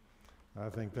 I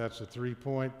think that's a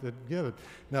 3-point that get it.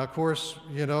 Now, of course,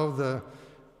 you know, the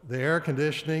air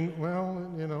conditioning, well,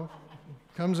 you know,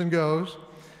 comes and goes.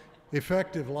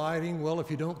 Effective lighting, well,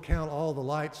 if you don't count all the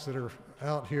lights that are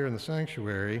out here in the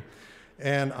sanctuary,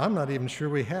 and I'm not even sure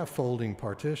we have folding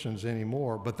partitions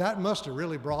anymore, but that must have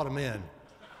really brought them in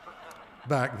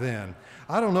back then.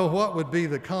 I don't know what would be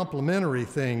the complimentary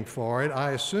thing for it.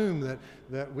 I assume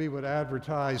that we would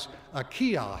advertise a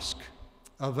kiosk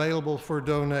available for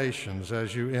donations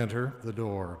as you enter the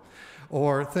door,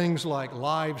 or things like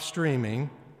live streaming,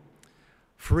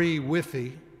 free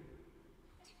Wi-Fi,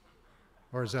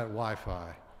 or is that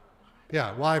Wi-Fi? Yeah,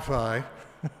 Wi-Fi,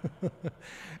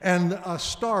 and a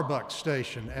Starbucks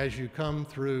station as you come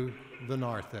through the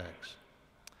narthex.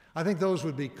 I think those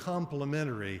would be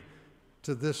complementary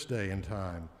to this day and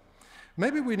time.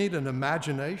 Maybe we need an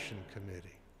imagination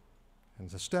committee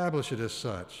and establish it as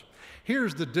such.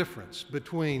 Here's the difference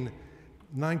between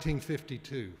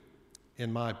 1952,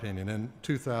 in my opinion, and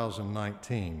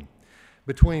 2019.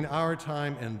 Between our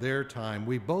time and their time,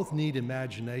 we both need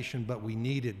imagination, but we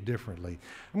need it differently.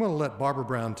 I'm going to let Barbara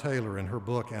Brown Taylor in her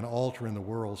book, An Altar in the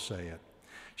World, say it.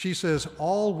 She says,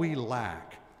 all we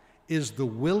lack is the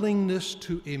willingness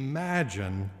to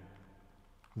imagine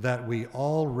that we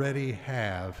already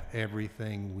have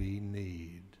everything we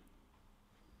need.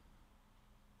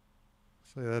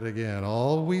 Say that again.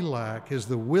 All we lack is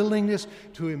the willingness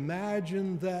to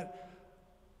imagine that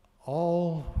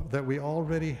we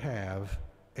already have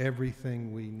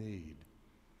everything we need.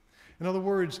 In other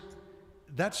words,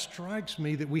 that strikes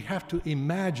me that we have to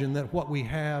imagine that what we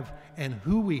have and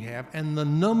who we have and the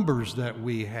numbers that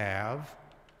we have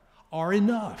are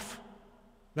enough.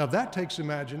 Now that takes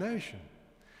imagination.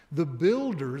 The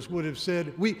builders would have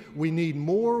said, we need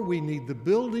more, we need the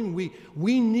building,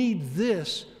 we need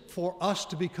this for us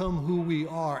to become who we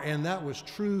are. And that was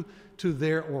true to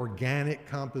their organic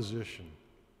composition.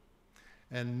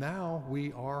 And now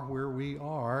we are where we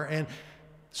are. And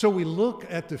so we look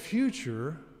at the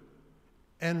future,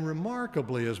 and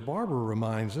remarkably, as Barbara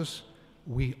reminds us,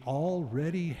 we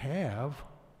already have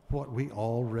what we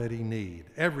already need,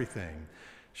 everything.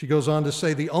 She goes on to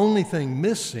say the only thing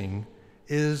missing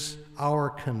is our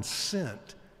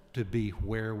consent to be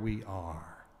where we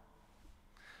are.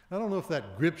 I don't know if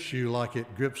that grips you like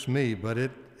it grips me, but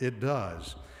it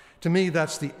does. To me,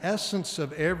 that's the essence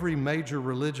of every major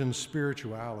religion's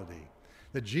spirituality.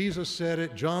 That Jesus said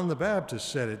it, John the Baptist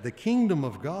said it. The kingdom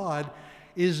of God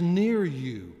is near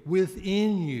you,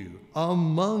 within you,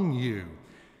 among you.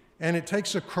 And it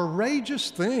takes a courageous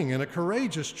thing and a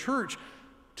courageous church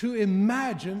to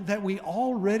imagine that we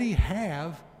already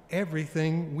have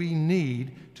everything we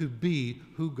need to be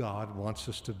who God wants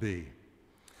us to be.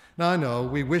 Now, I know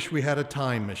we wish we had a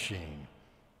time machine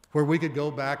where we could go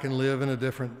back and live in a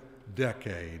different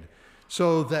decade,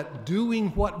 so that doing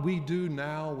what we do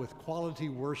now with quality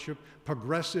worship,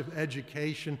 progressive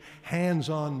education,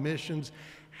 hands-on missions,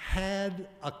 had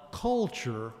a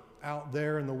culture out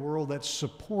there in the world that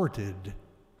supported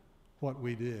what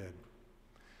we did.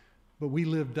 But we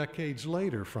live decades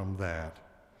later from that.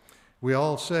 We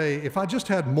all say, if I just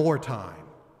had more time,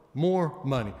 more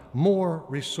money, more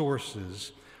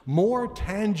resources, more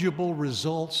tangible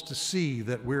results to see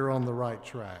that we're on the right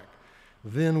track,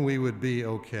 then we would be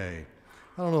okay.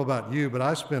 I don't know about you, but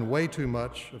I spend way too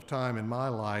much of time in my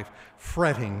life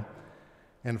fretting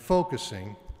and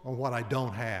focusing on what I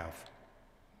don't have,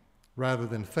 rather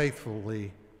than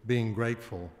faithfully being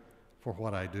grateful for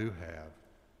what I do have.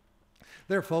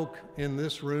 There are folk in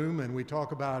this room, and we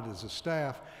talk about it as a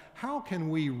staff, how can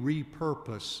we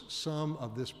repurpose some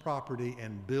of this property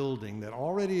and building that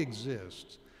already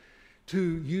exists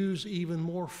to use even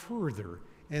more further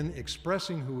in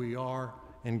expressing who we are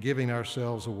and giving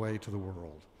ourselves away to the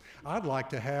world? I'd like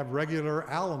to have regular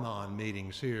Al-Anon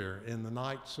meetings here in the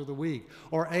nights of the week,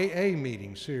 or AA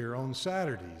meetings here on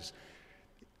Saturdays.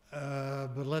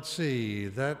 But let's see,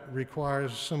 that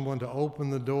requires someone to open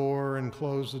the door and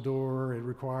close the door. It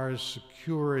requires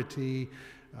security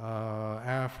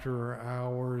after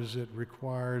hours. It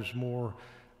requires more.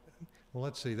 Well,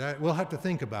 let's see, that we'll have to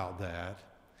think about that.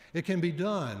 It can be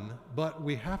done, but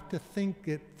we have to think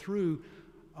it through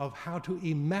of how to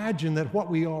imagine that what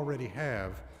we already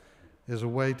have is a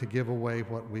way to give away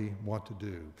what we want to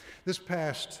do. This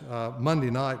past Monday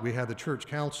night, we had the church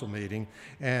council meeting,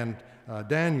 and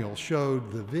Daniel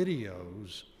showed the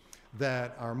videos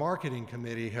that our marketing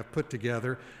committee have put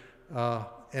together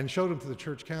and showed them to the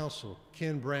church council.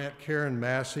 Ken Brandt, Karen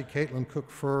Massey, Caitlin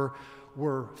Cook-Furr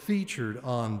were featured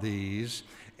on these,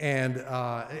 and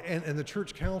the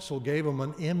church council gave them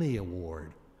an Emmy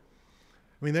Award.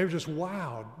 I mean, they were just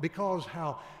wowed because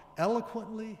how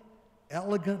eloquently,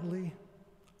 elegantly,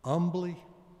 humbly,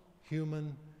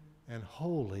 human, and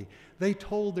holy they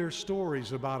told their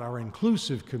stories about our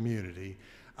inclusive community,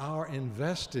 our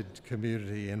invested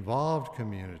community, involved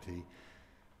community.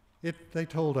 They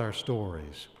told our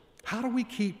stories. How do we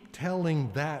keep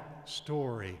telling that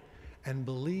story and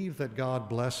believe that God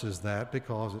blesses that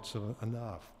because it's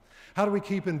enough? How do we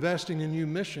keep investing in new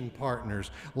mission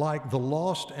partners like the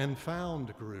Lost and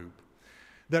Found group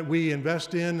that we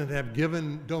invest in and have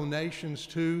given donations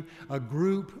to, a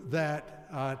group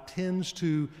that tends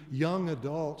to young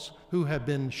adults who have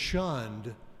been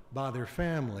shunned by their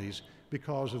families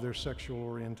because of their sexual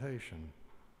orientation.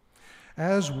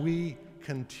 As we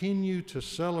continue to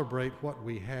celebrate what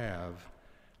we have,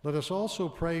 let us also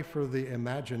pray for the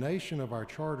imagination of our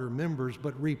charter members,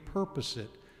 but repurpose it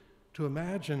to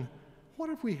imagine, what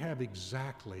if we have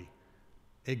exactly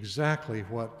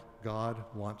what God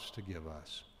wants to give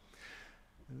us?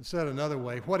 And said another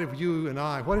way, what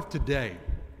if today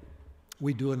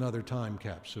we do another time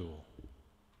capsule?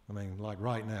 I mean, like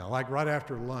right now, like right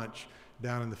after lunch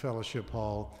down in the fellowship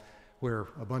hall, where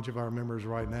a bunch of our members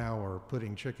right now are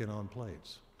putting chicken on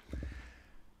plates.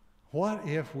 What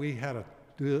if we had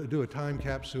to do a time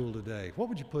capsule today? What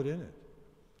would you put in it?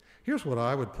 Here's what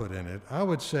I would put in it. I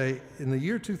would say, in the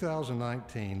year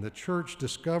 2019, the church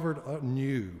discovered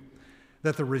anew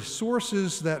that the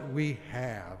resources that we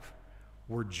have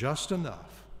were just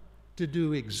enough to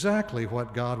do exactly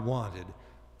what God wanted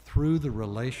through the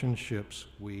relationships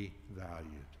we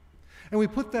valued. And we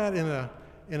put that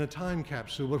in a time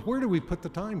capsule, but where do we put the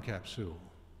time capsule?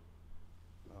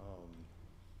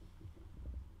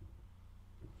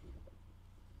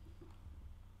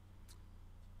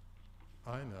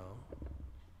 I know.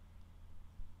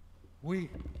 We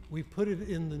put it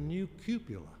in the new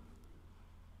cupola.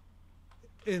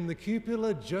 In the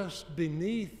cupola just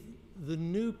beneath the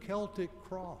new Celtic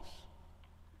cross.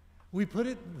 We put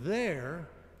it there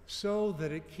so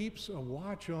that it keeps a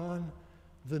watch on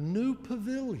the new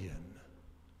pavilion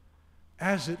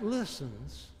as it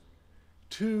listens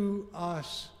to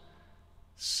us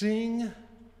sing,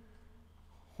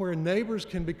 where neighbors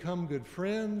can become good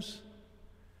friends,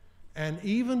 and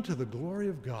even to the glory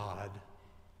of God,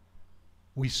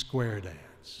 we square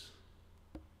dance.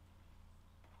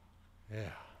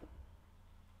 Yeah.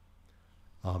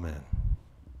 Amen.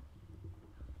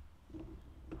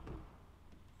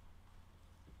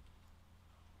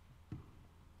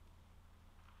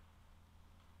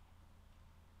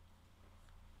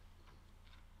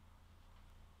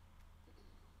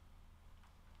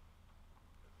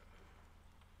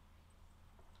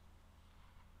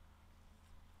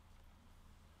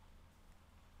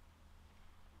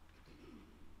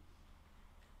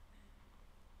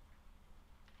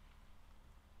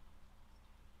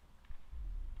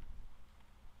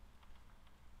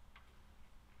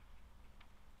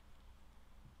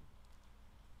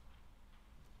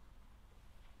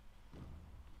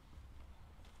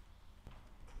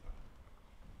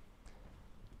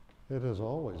 It has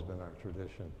always been our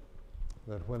tradition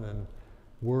that when a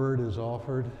word is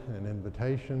offered, an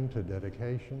invitation to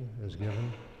dedication is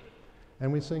given,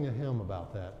 and we sing a hymn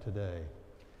about that today.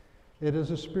 It is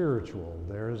a spiritual.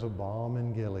 There is a balm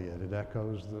in Gilead. It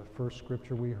echoes the first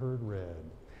scripture we heard read.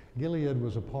 Gilead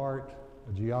was a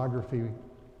geography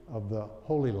of the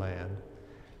Holy Land,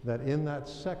 that in that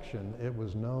section it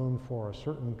was known for a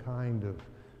certain kind of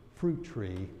fruit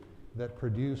tree that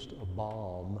produced a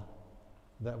balm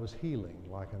that was healing,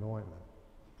 like an ointment.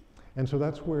 And so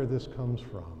that's where this comes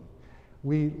from.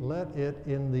 We let it,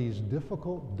 in these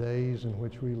difficult days in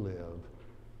which we live,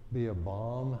 be a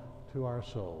balm to our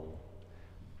soul.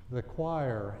 The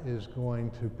choir is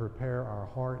going to prepare our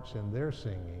hearts in their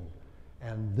singing,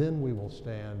 and then we will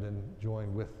stand and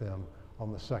join with them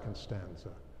on the second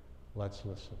stanza. Let's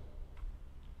listen.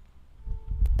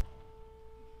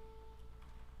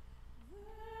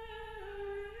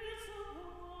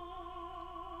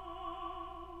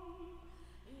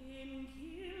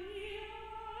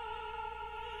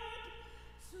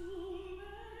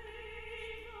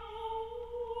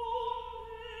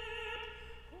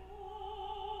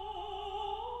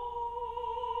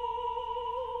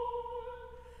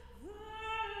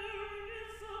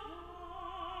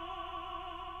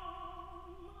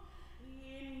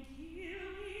 In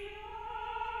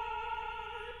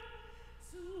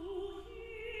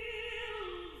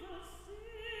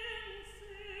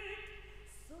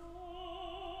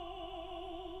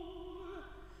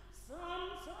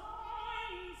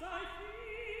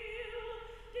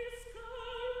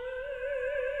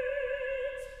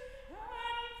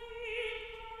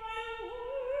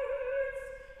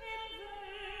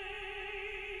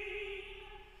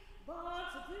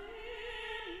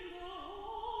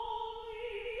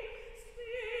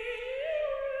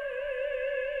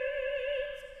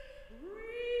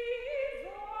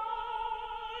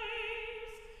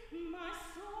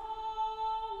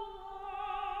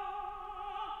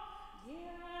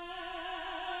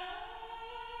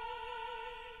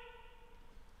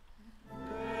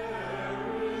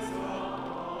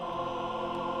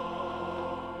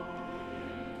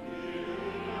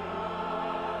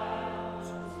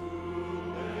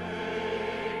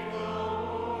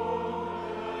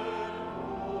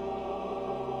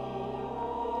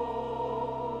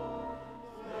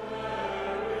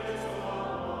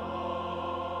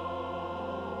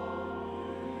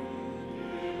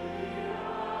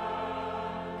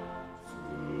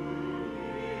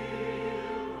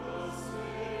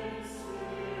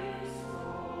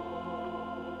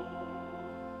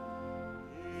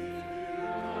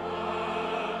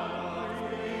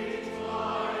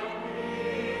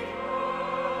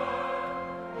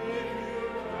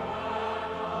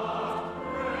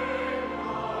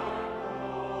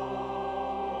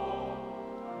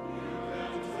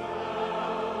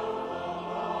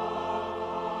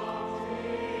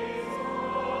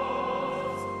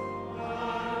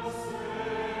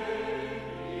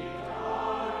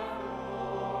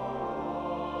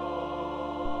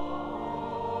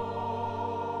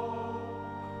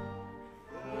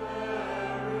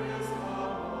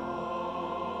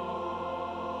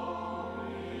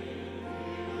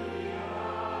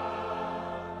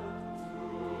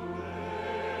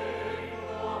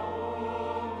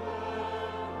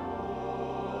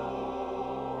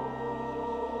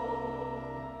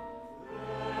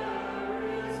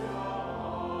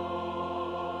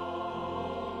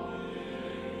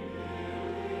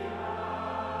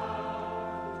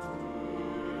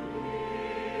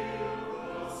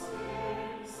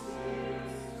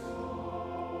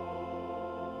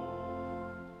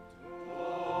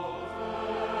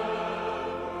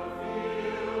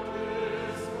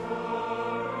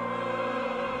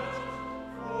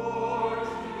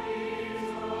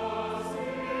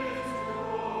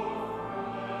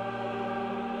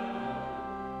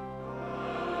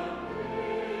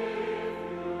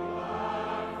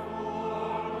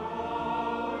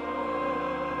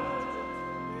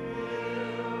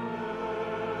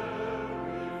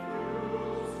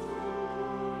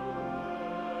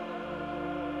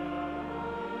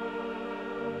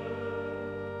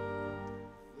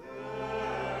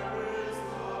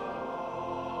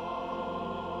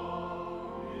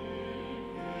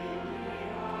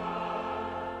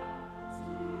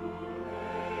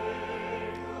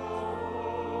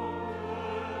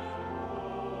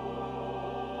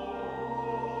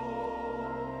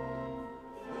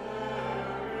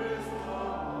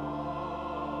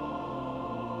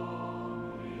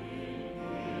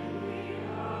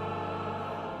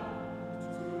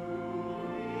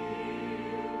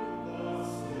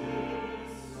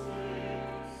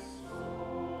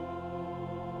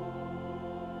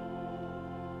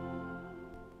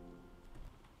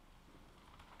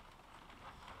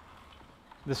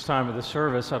This time of the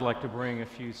service, I'd like to bring a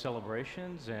few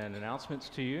celebrations and announcements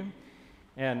to you.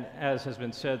 And as has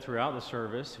been said throughout the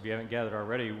service, if you haven't gathered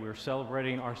already, we're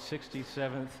celebrating our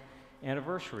 67th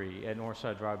anniversary at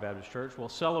Northside Drive Baptist Church. We'll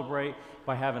celebrate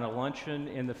by having a luncheon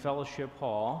in the fellowship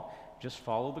hall. Just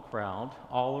follow the crowd.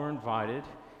 All are invited.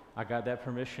 I got that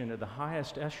permission at the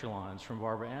highest echelons from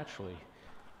Barbara Ashley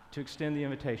to extend the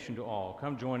invitation to all.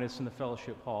 Come join us in the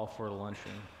fellowship hall for a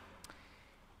luncheon.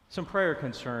 Some prayer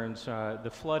concerns,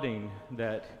 the flooding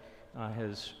that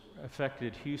has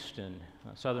affected Houston,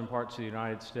 southern parts of the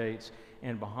United States,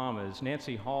 and Bahamas.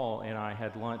 Nancy Hall and I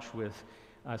had lunch with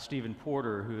Stephen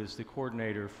Porter, who is the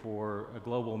coordinator for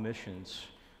global missions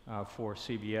for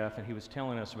CBF, and he was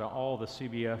telling us about all the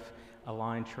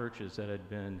CBF-aligned churches that had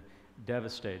been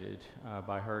devastated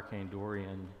by Hurricane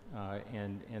Dorian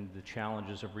and the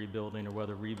challenges of rebuilding, or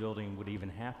whether rebuilding would even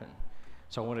happen.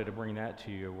 So I wanted to bring that to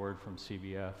you, a word from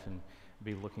CBF, and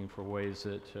be looking for ways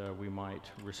that we might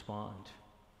respond.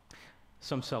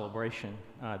 Some celebration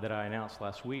that I announced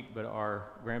last week, but our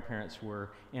grandparents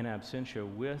were in absentia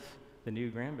with the new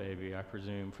grandbaby, I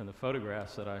presume, from the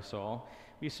photographs that I saw.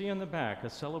 You see on the back a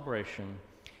celebration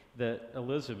that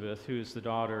Elizabeth, who is the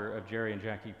daughter of Jerry and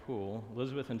Jackie Poole,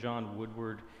 Elizabeth and John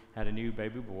Woodward had a new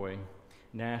baby boy,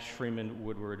 Nash Freeman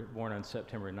Woodward, born on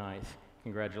September 9th.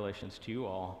 Congratulations to you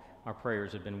all. Our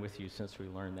prayers have been with you since we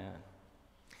learned that.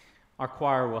 Our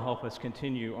choir will help us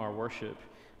continue our worship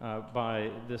by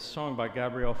this song by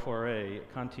Gabriel Fauré,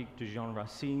 Cantique de Jean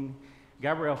Racine.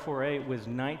 Gabriel Fauré was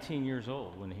 19 years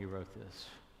old when he wrote this,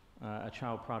 a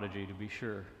child prodigy to be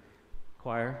sure.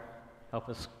 Choir, help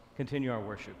us continue our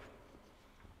worship.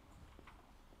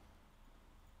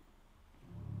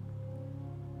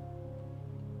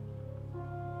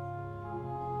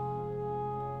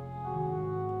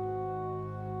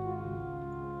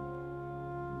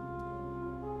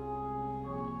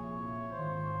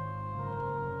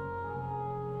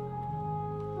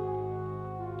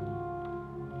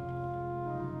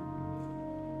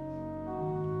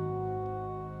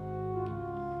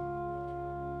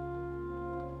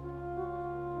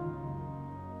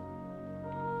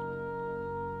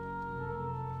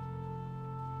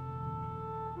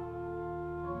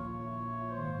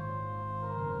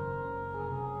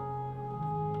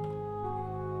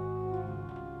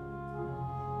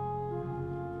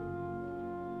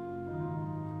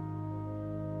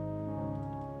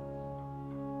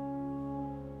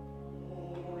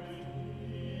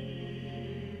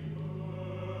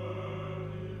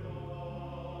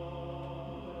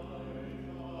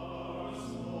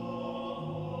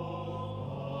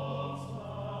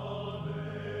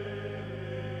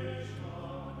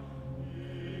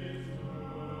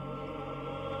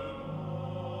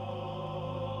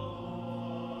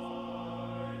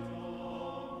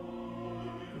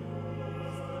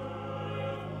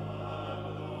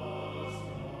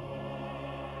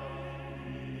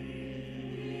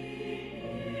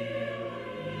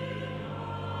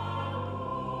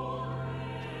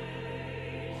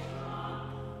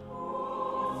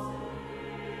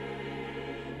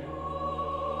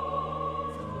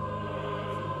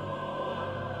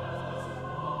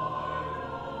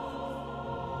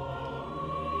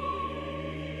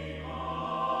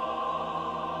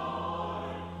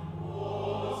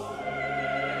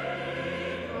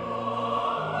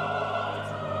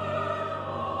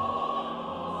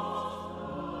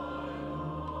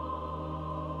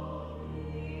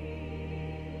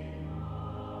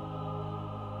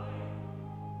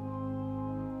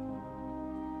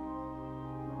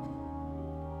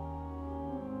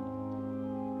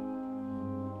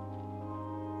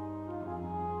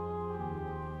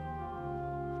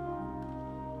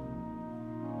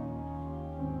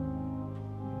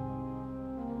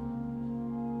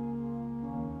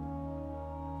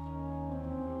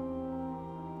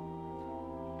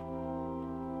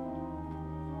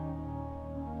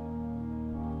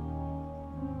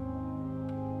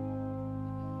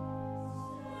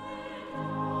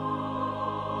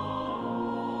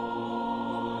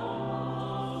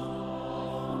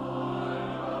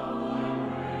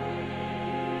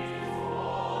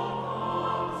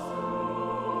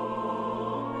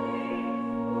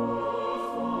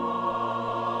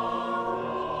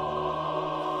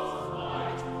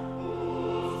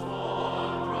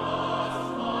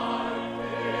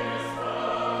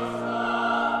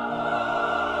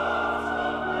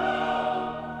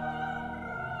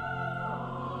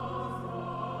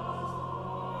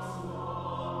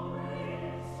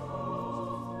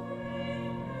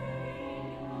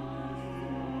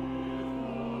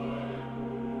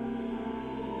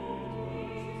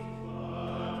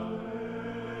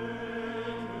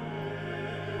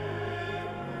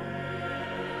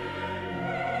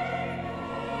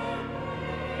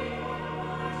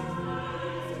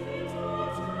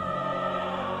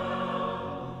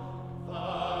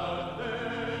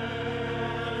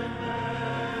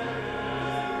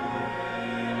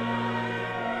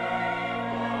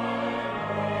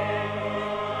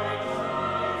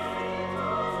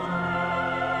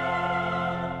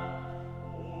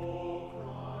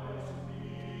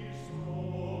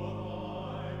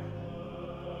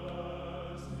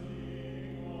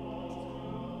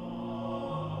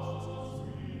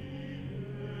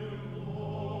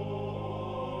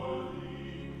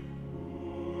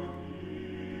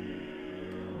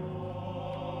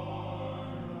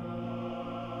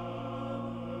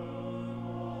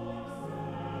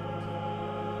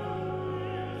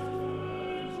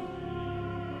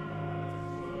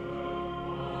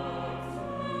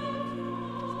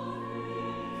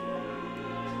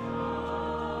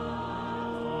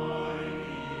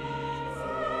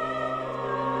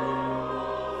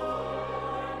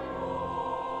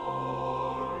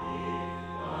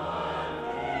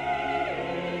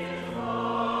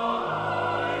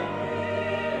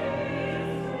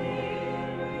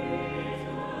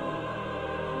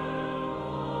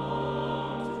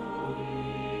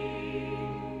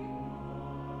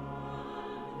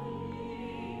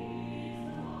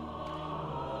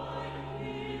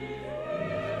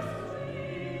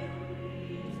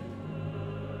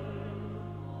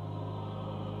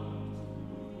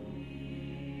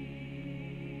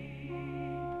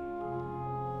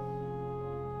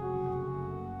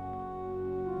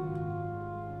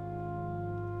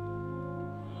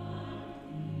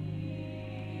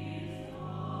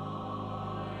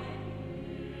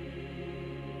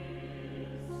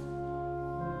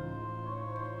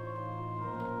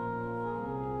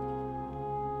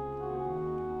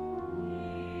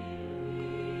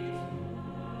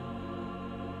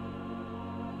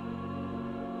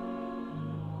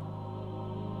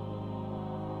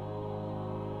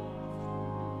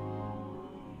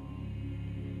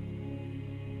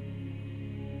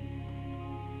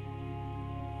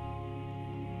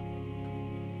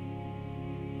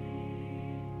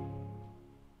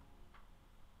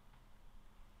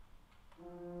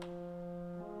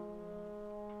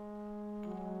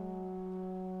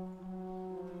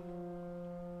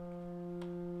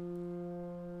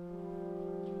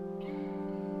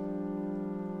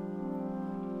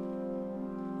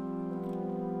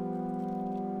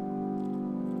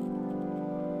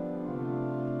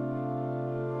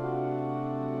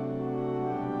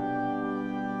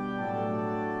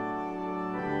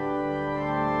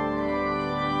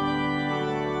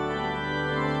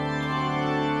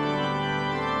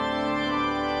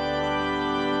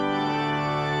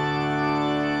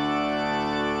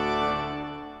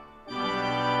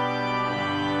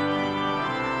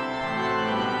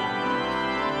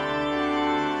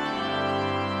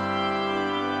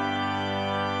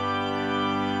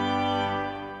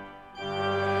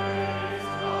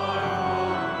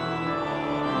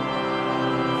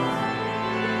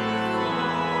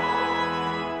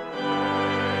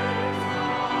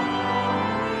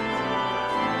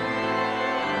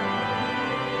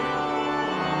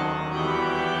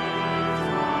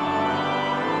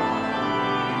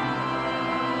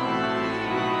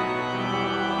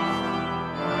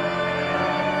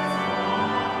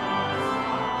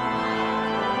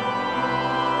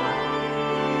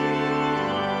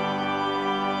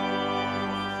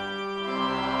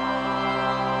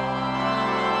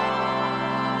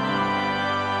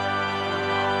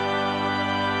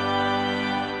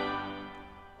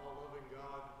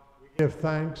 Give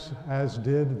thanks, as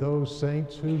did those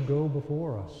saints who go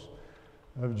before us,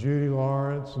 of Judy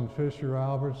Lawrence and Fisher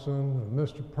Albertson, of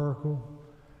Mr. Perkle,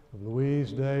 of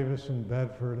Louise Davis in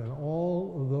Bedford, and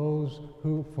all of those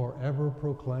who forever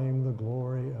proclaim the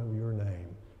glory of your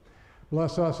name.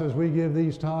 Bless us as we give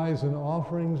these tithes and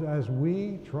offerings, as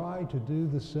we try to do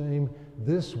the same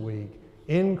this week.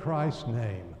 In Christ's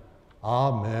name,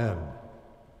 amen.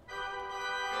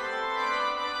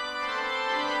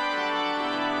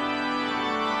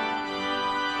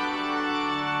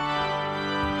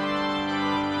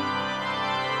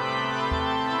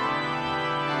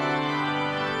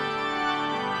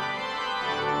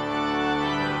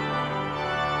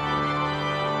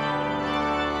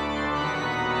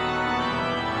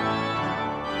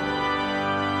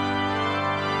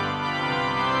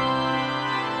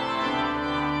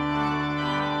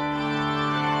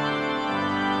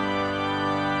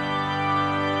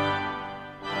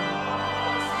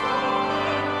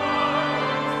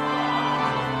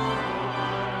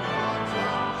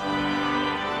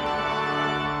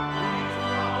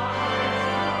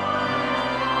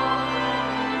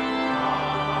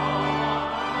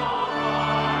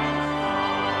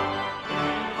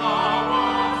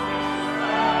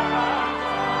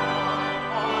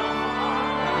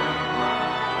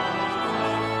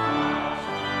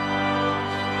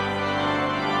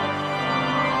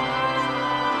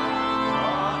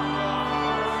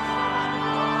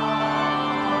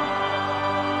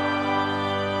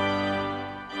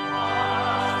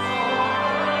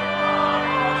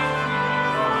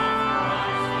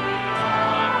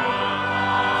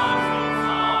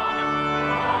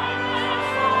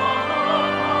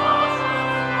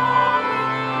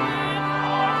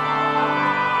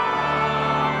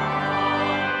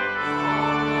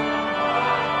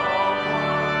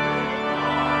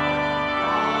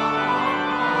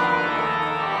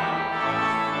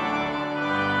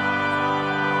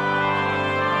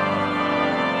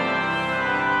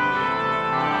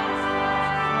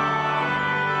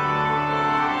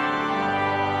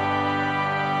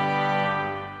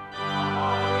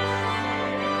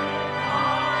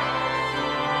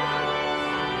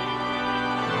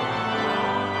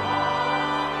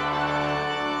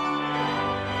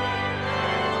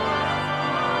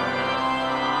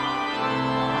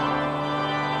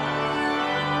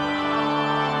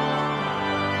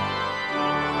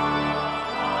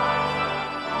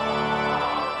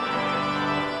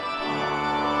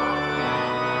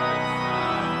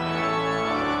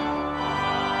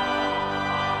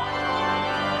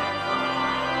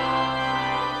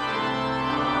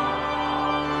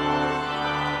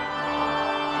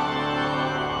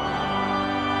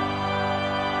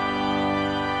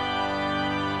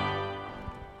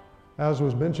 As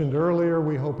was mentioned earlier,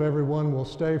 we hope everyone will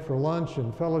stay for lunch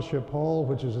in Fellowship Hall,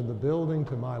 which is in the building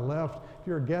to my left. If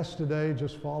you're a guest today,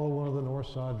 just follow one of the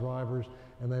Northside drivers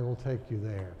and they will take you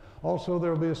there. Also,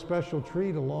 there will be a special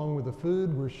treat along with the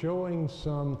food. We're showing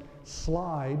some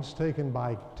slides taken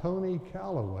by Tony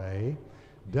Calloway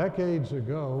decades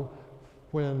ago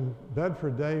when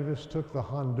Bedford Davis took the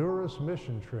Honduras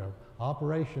mission trip,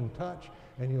 Operation Touch,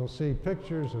 and you'll see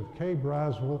pictures of Kay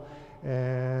Braswell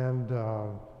and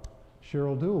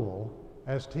Cheryl Duell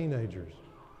as teenagers.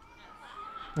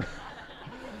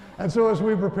 And so as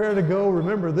we prepare to go,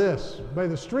 remember this: may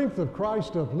the strength of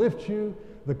Christ uplift you,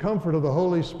 the comfort of the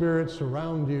Holy Spirit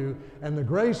surround you, and the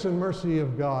grace and mercy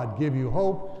of God give you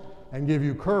hope and give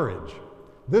you courage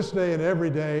this day and every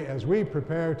day as we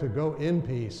prepare to go in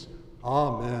peace.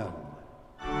 Amen.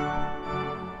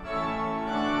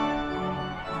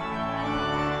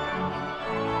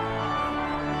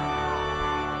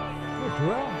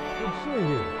 Well, good to see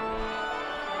you.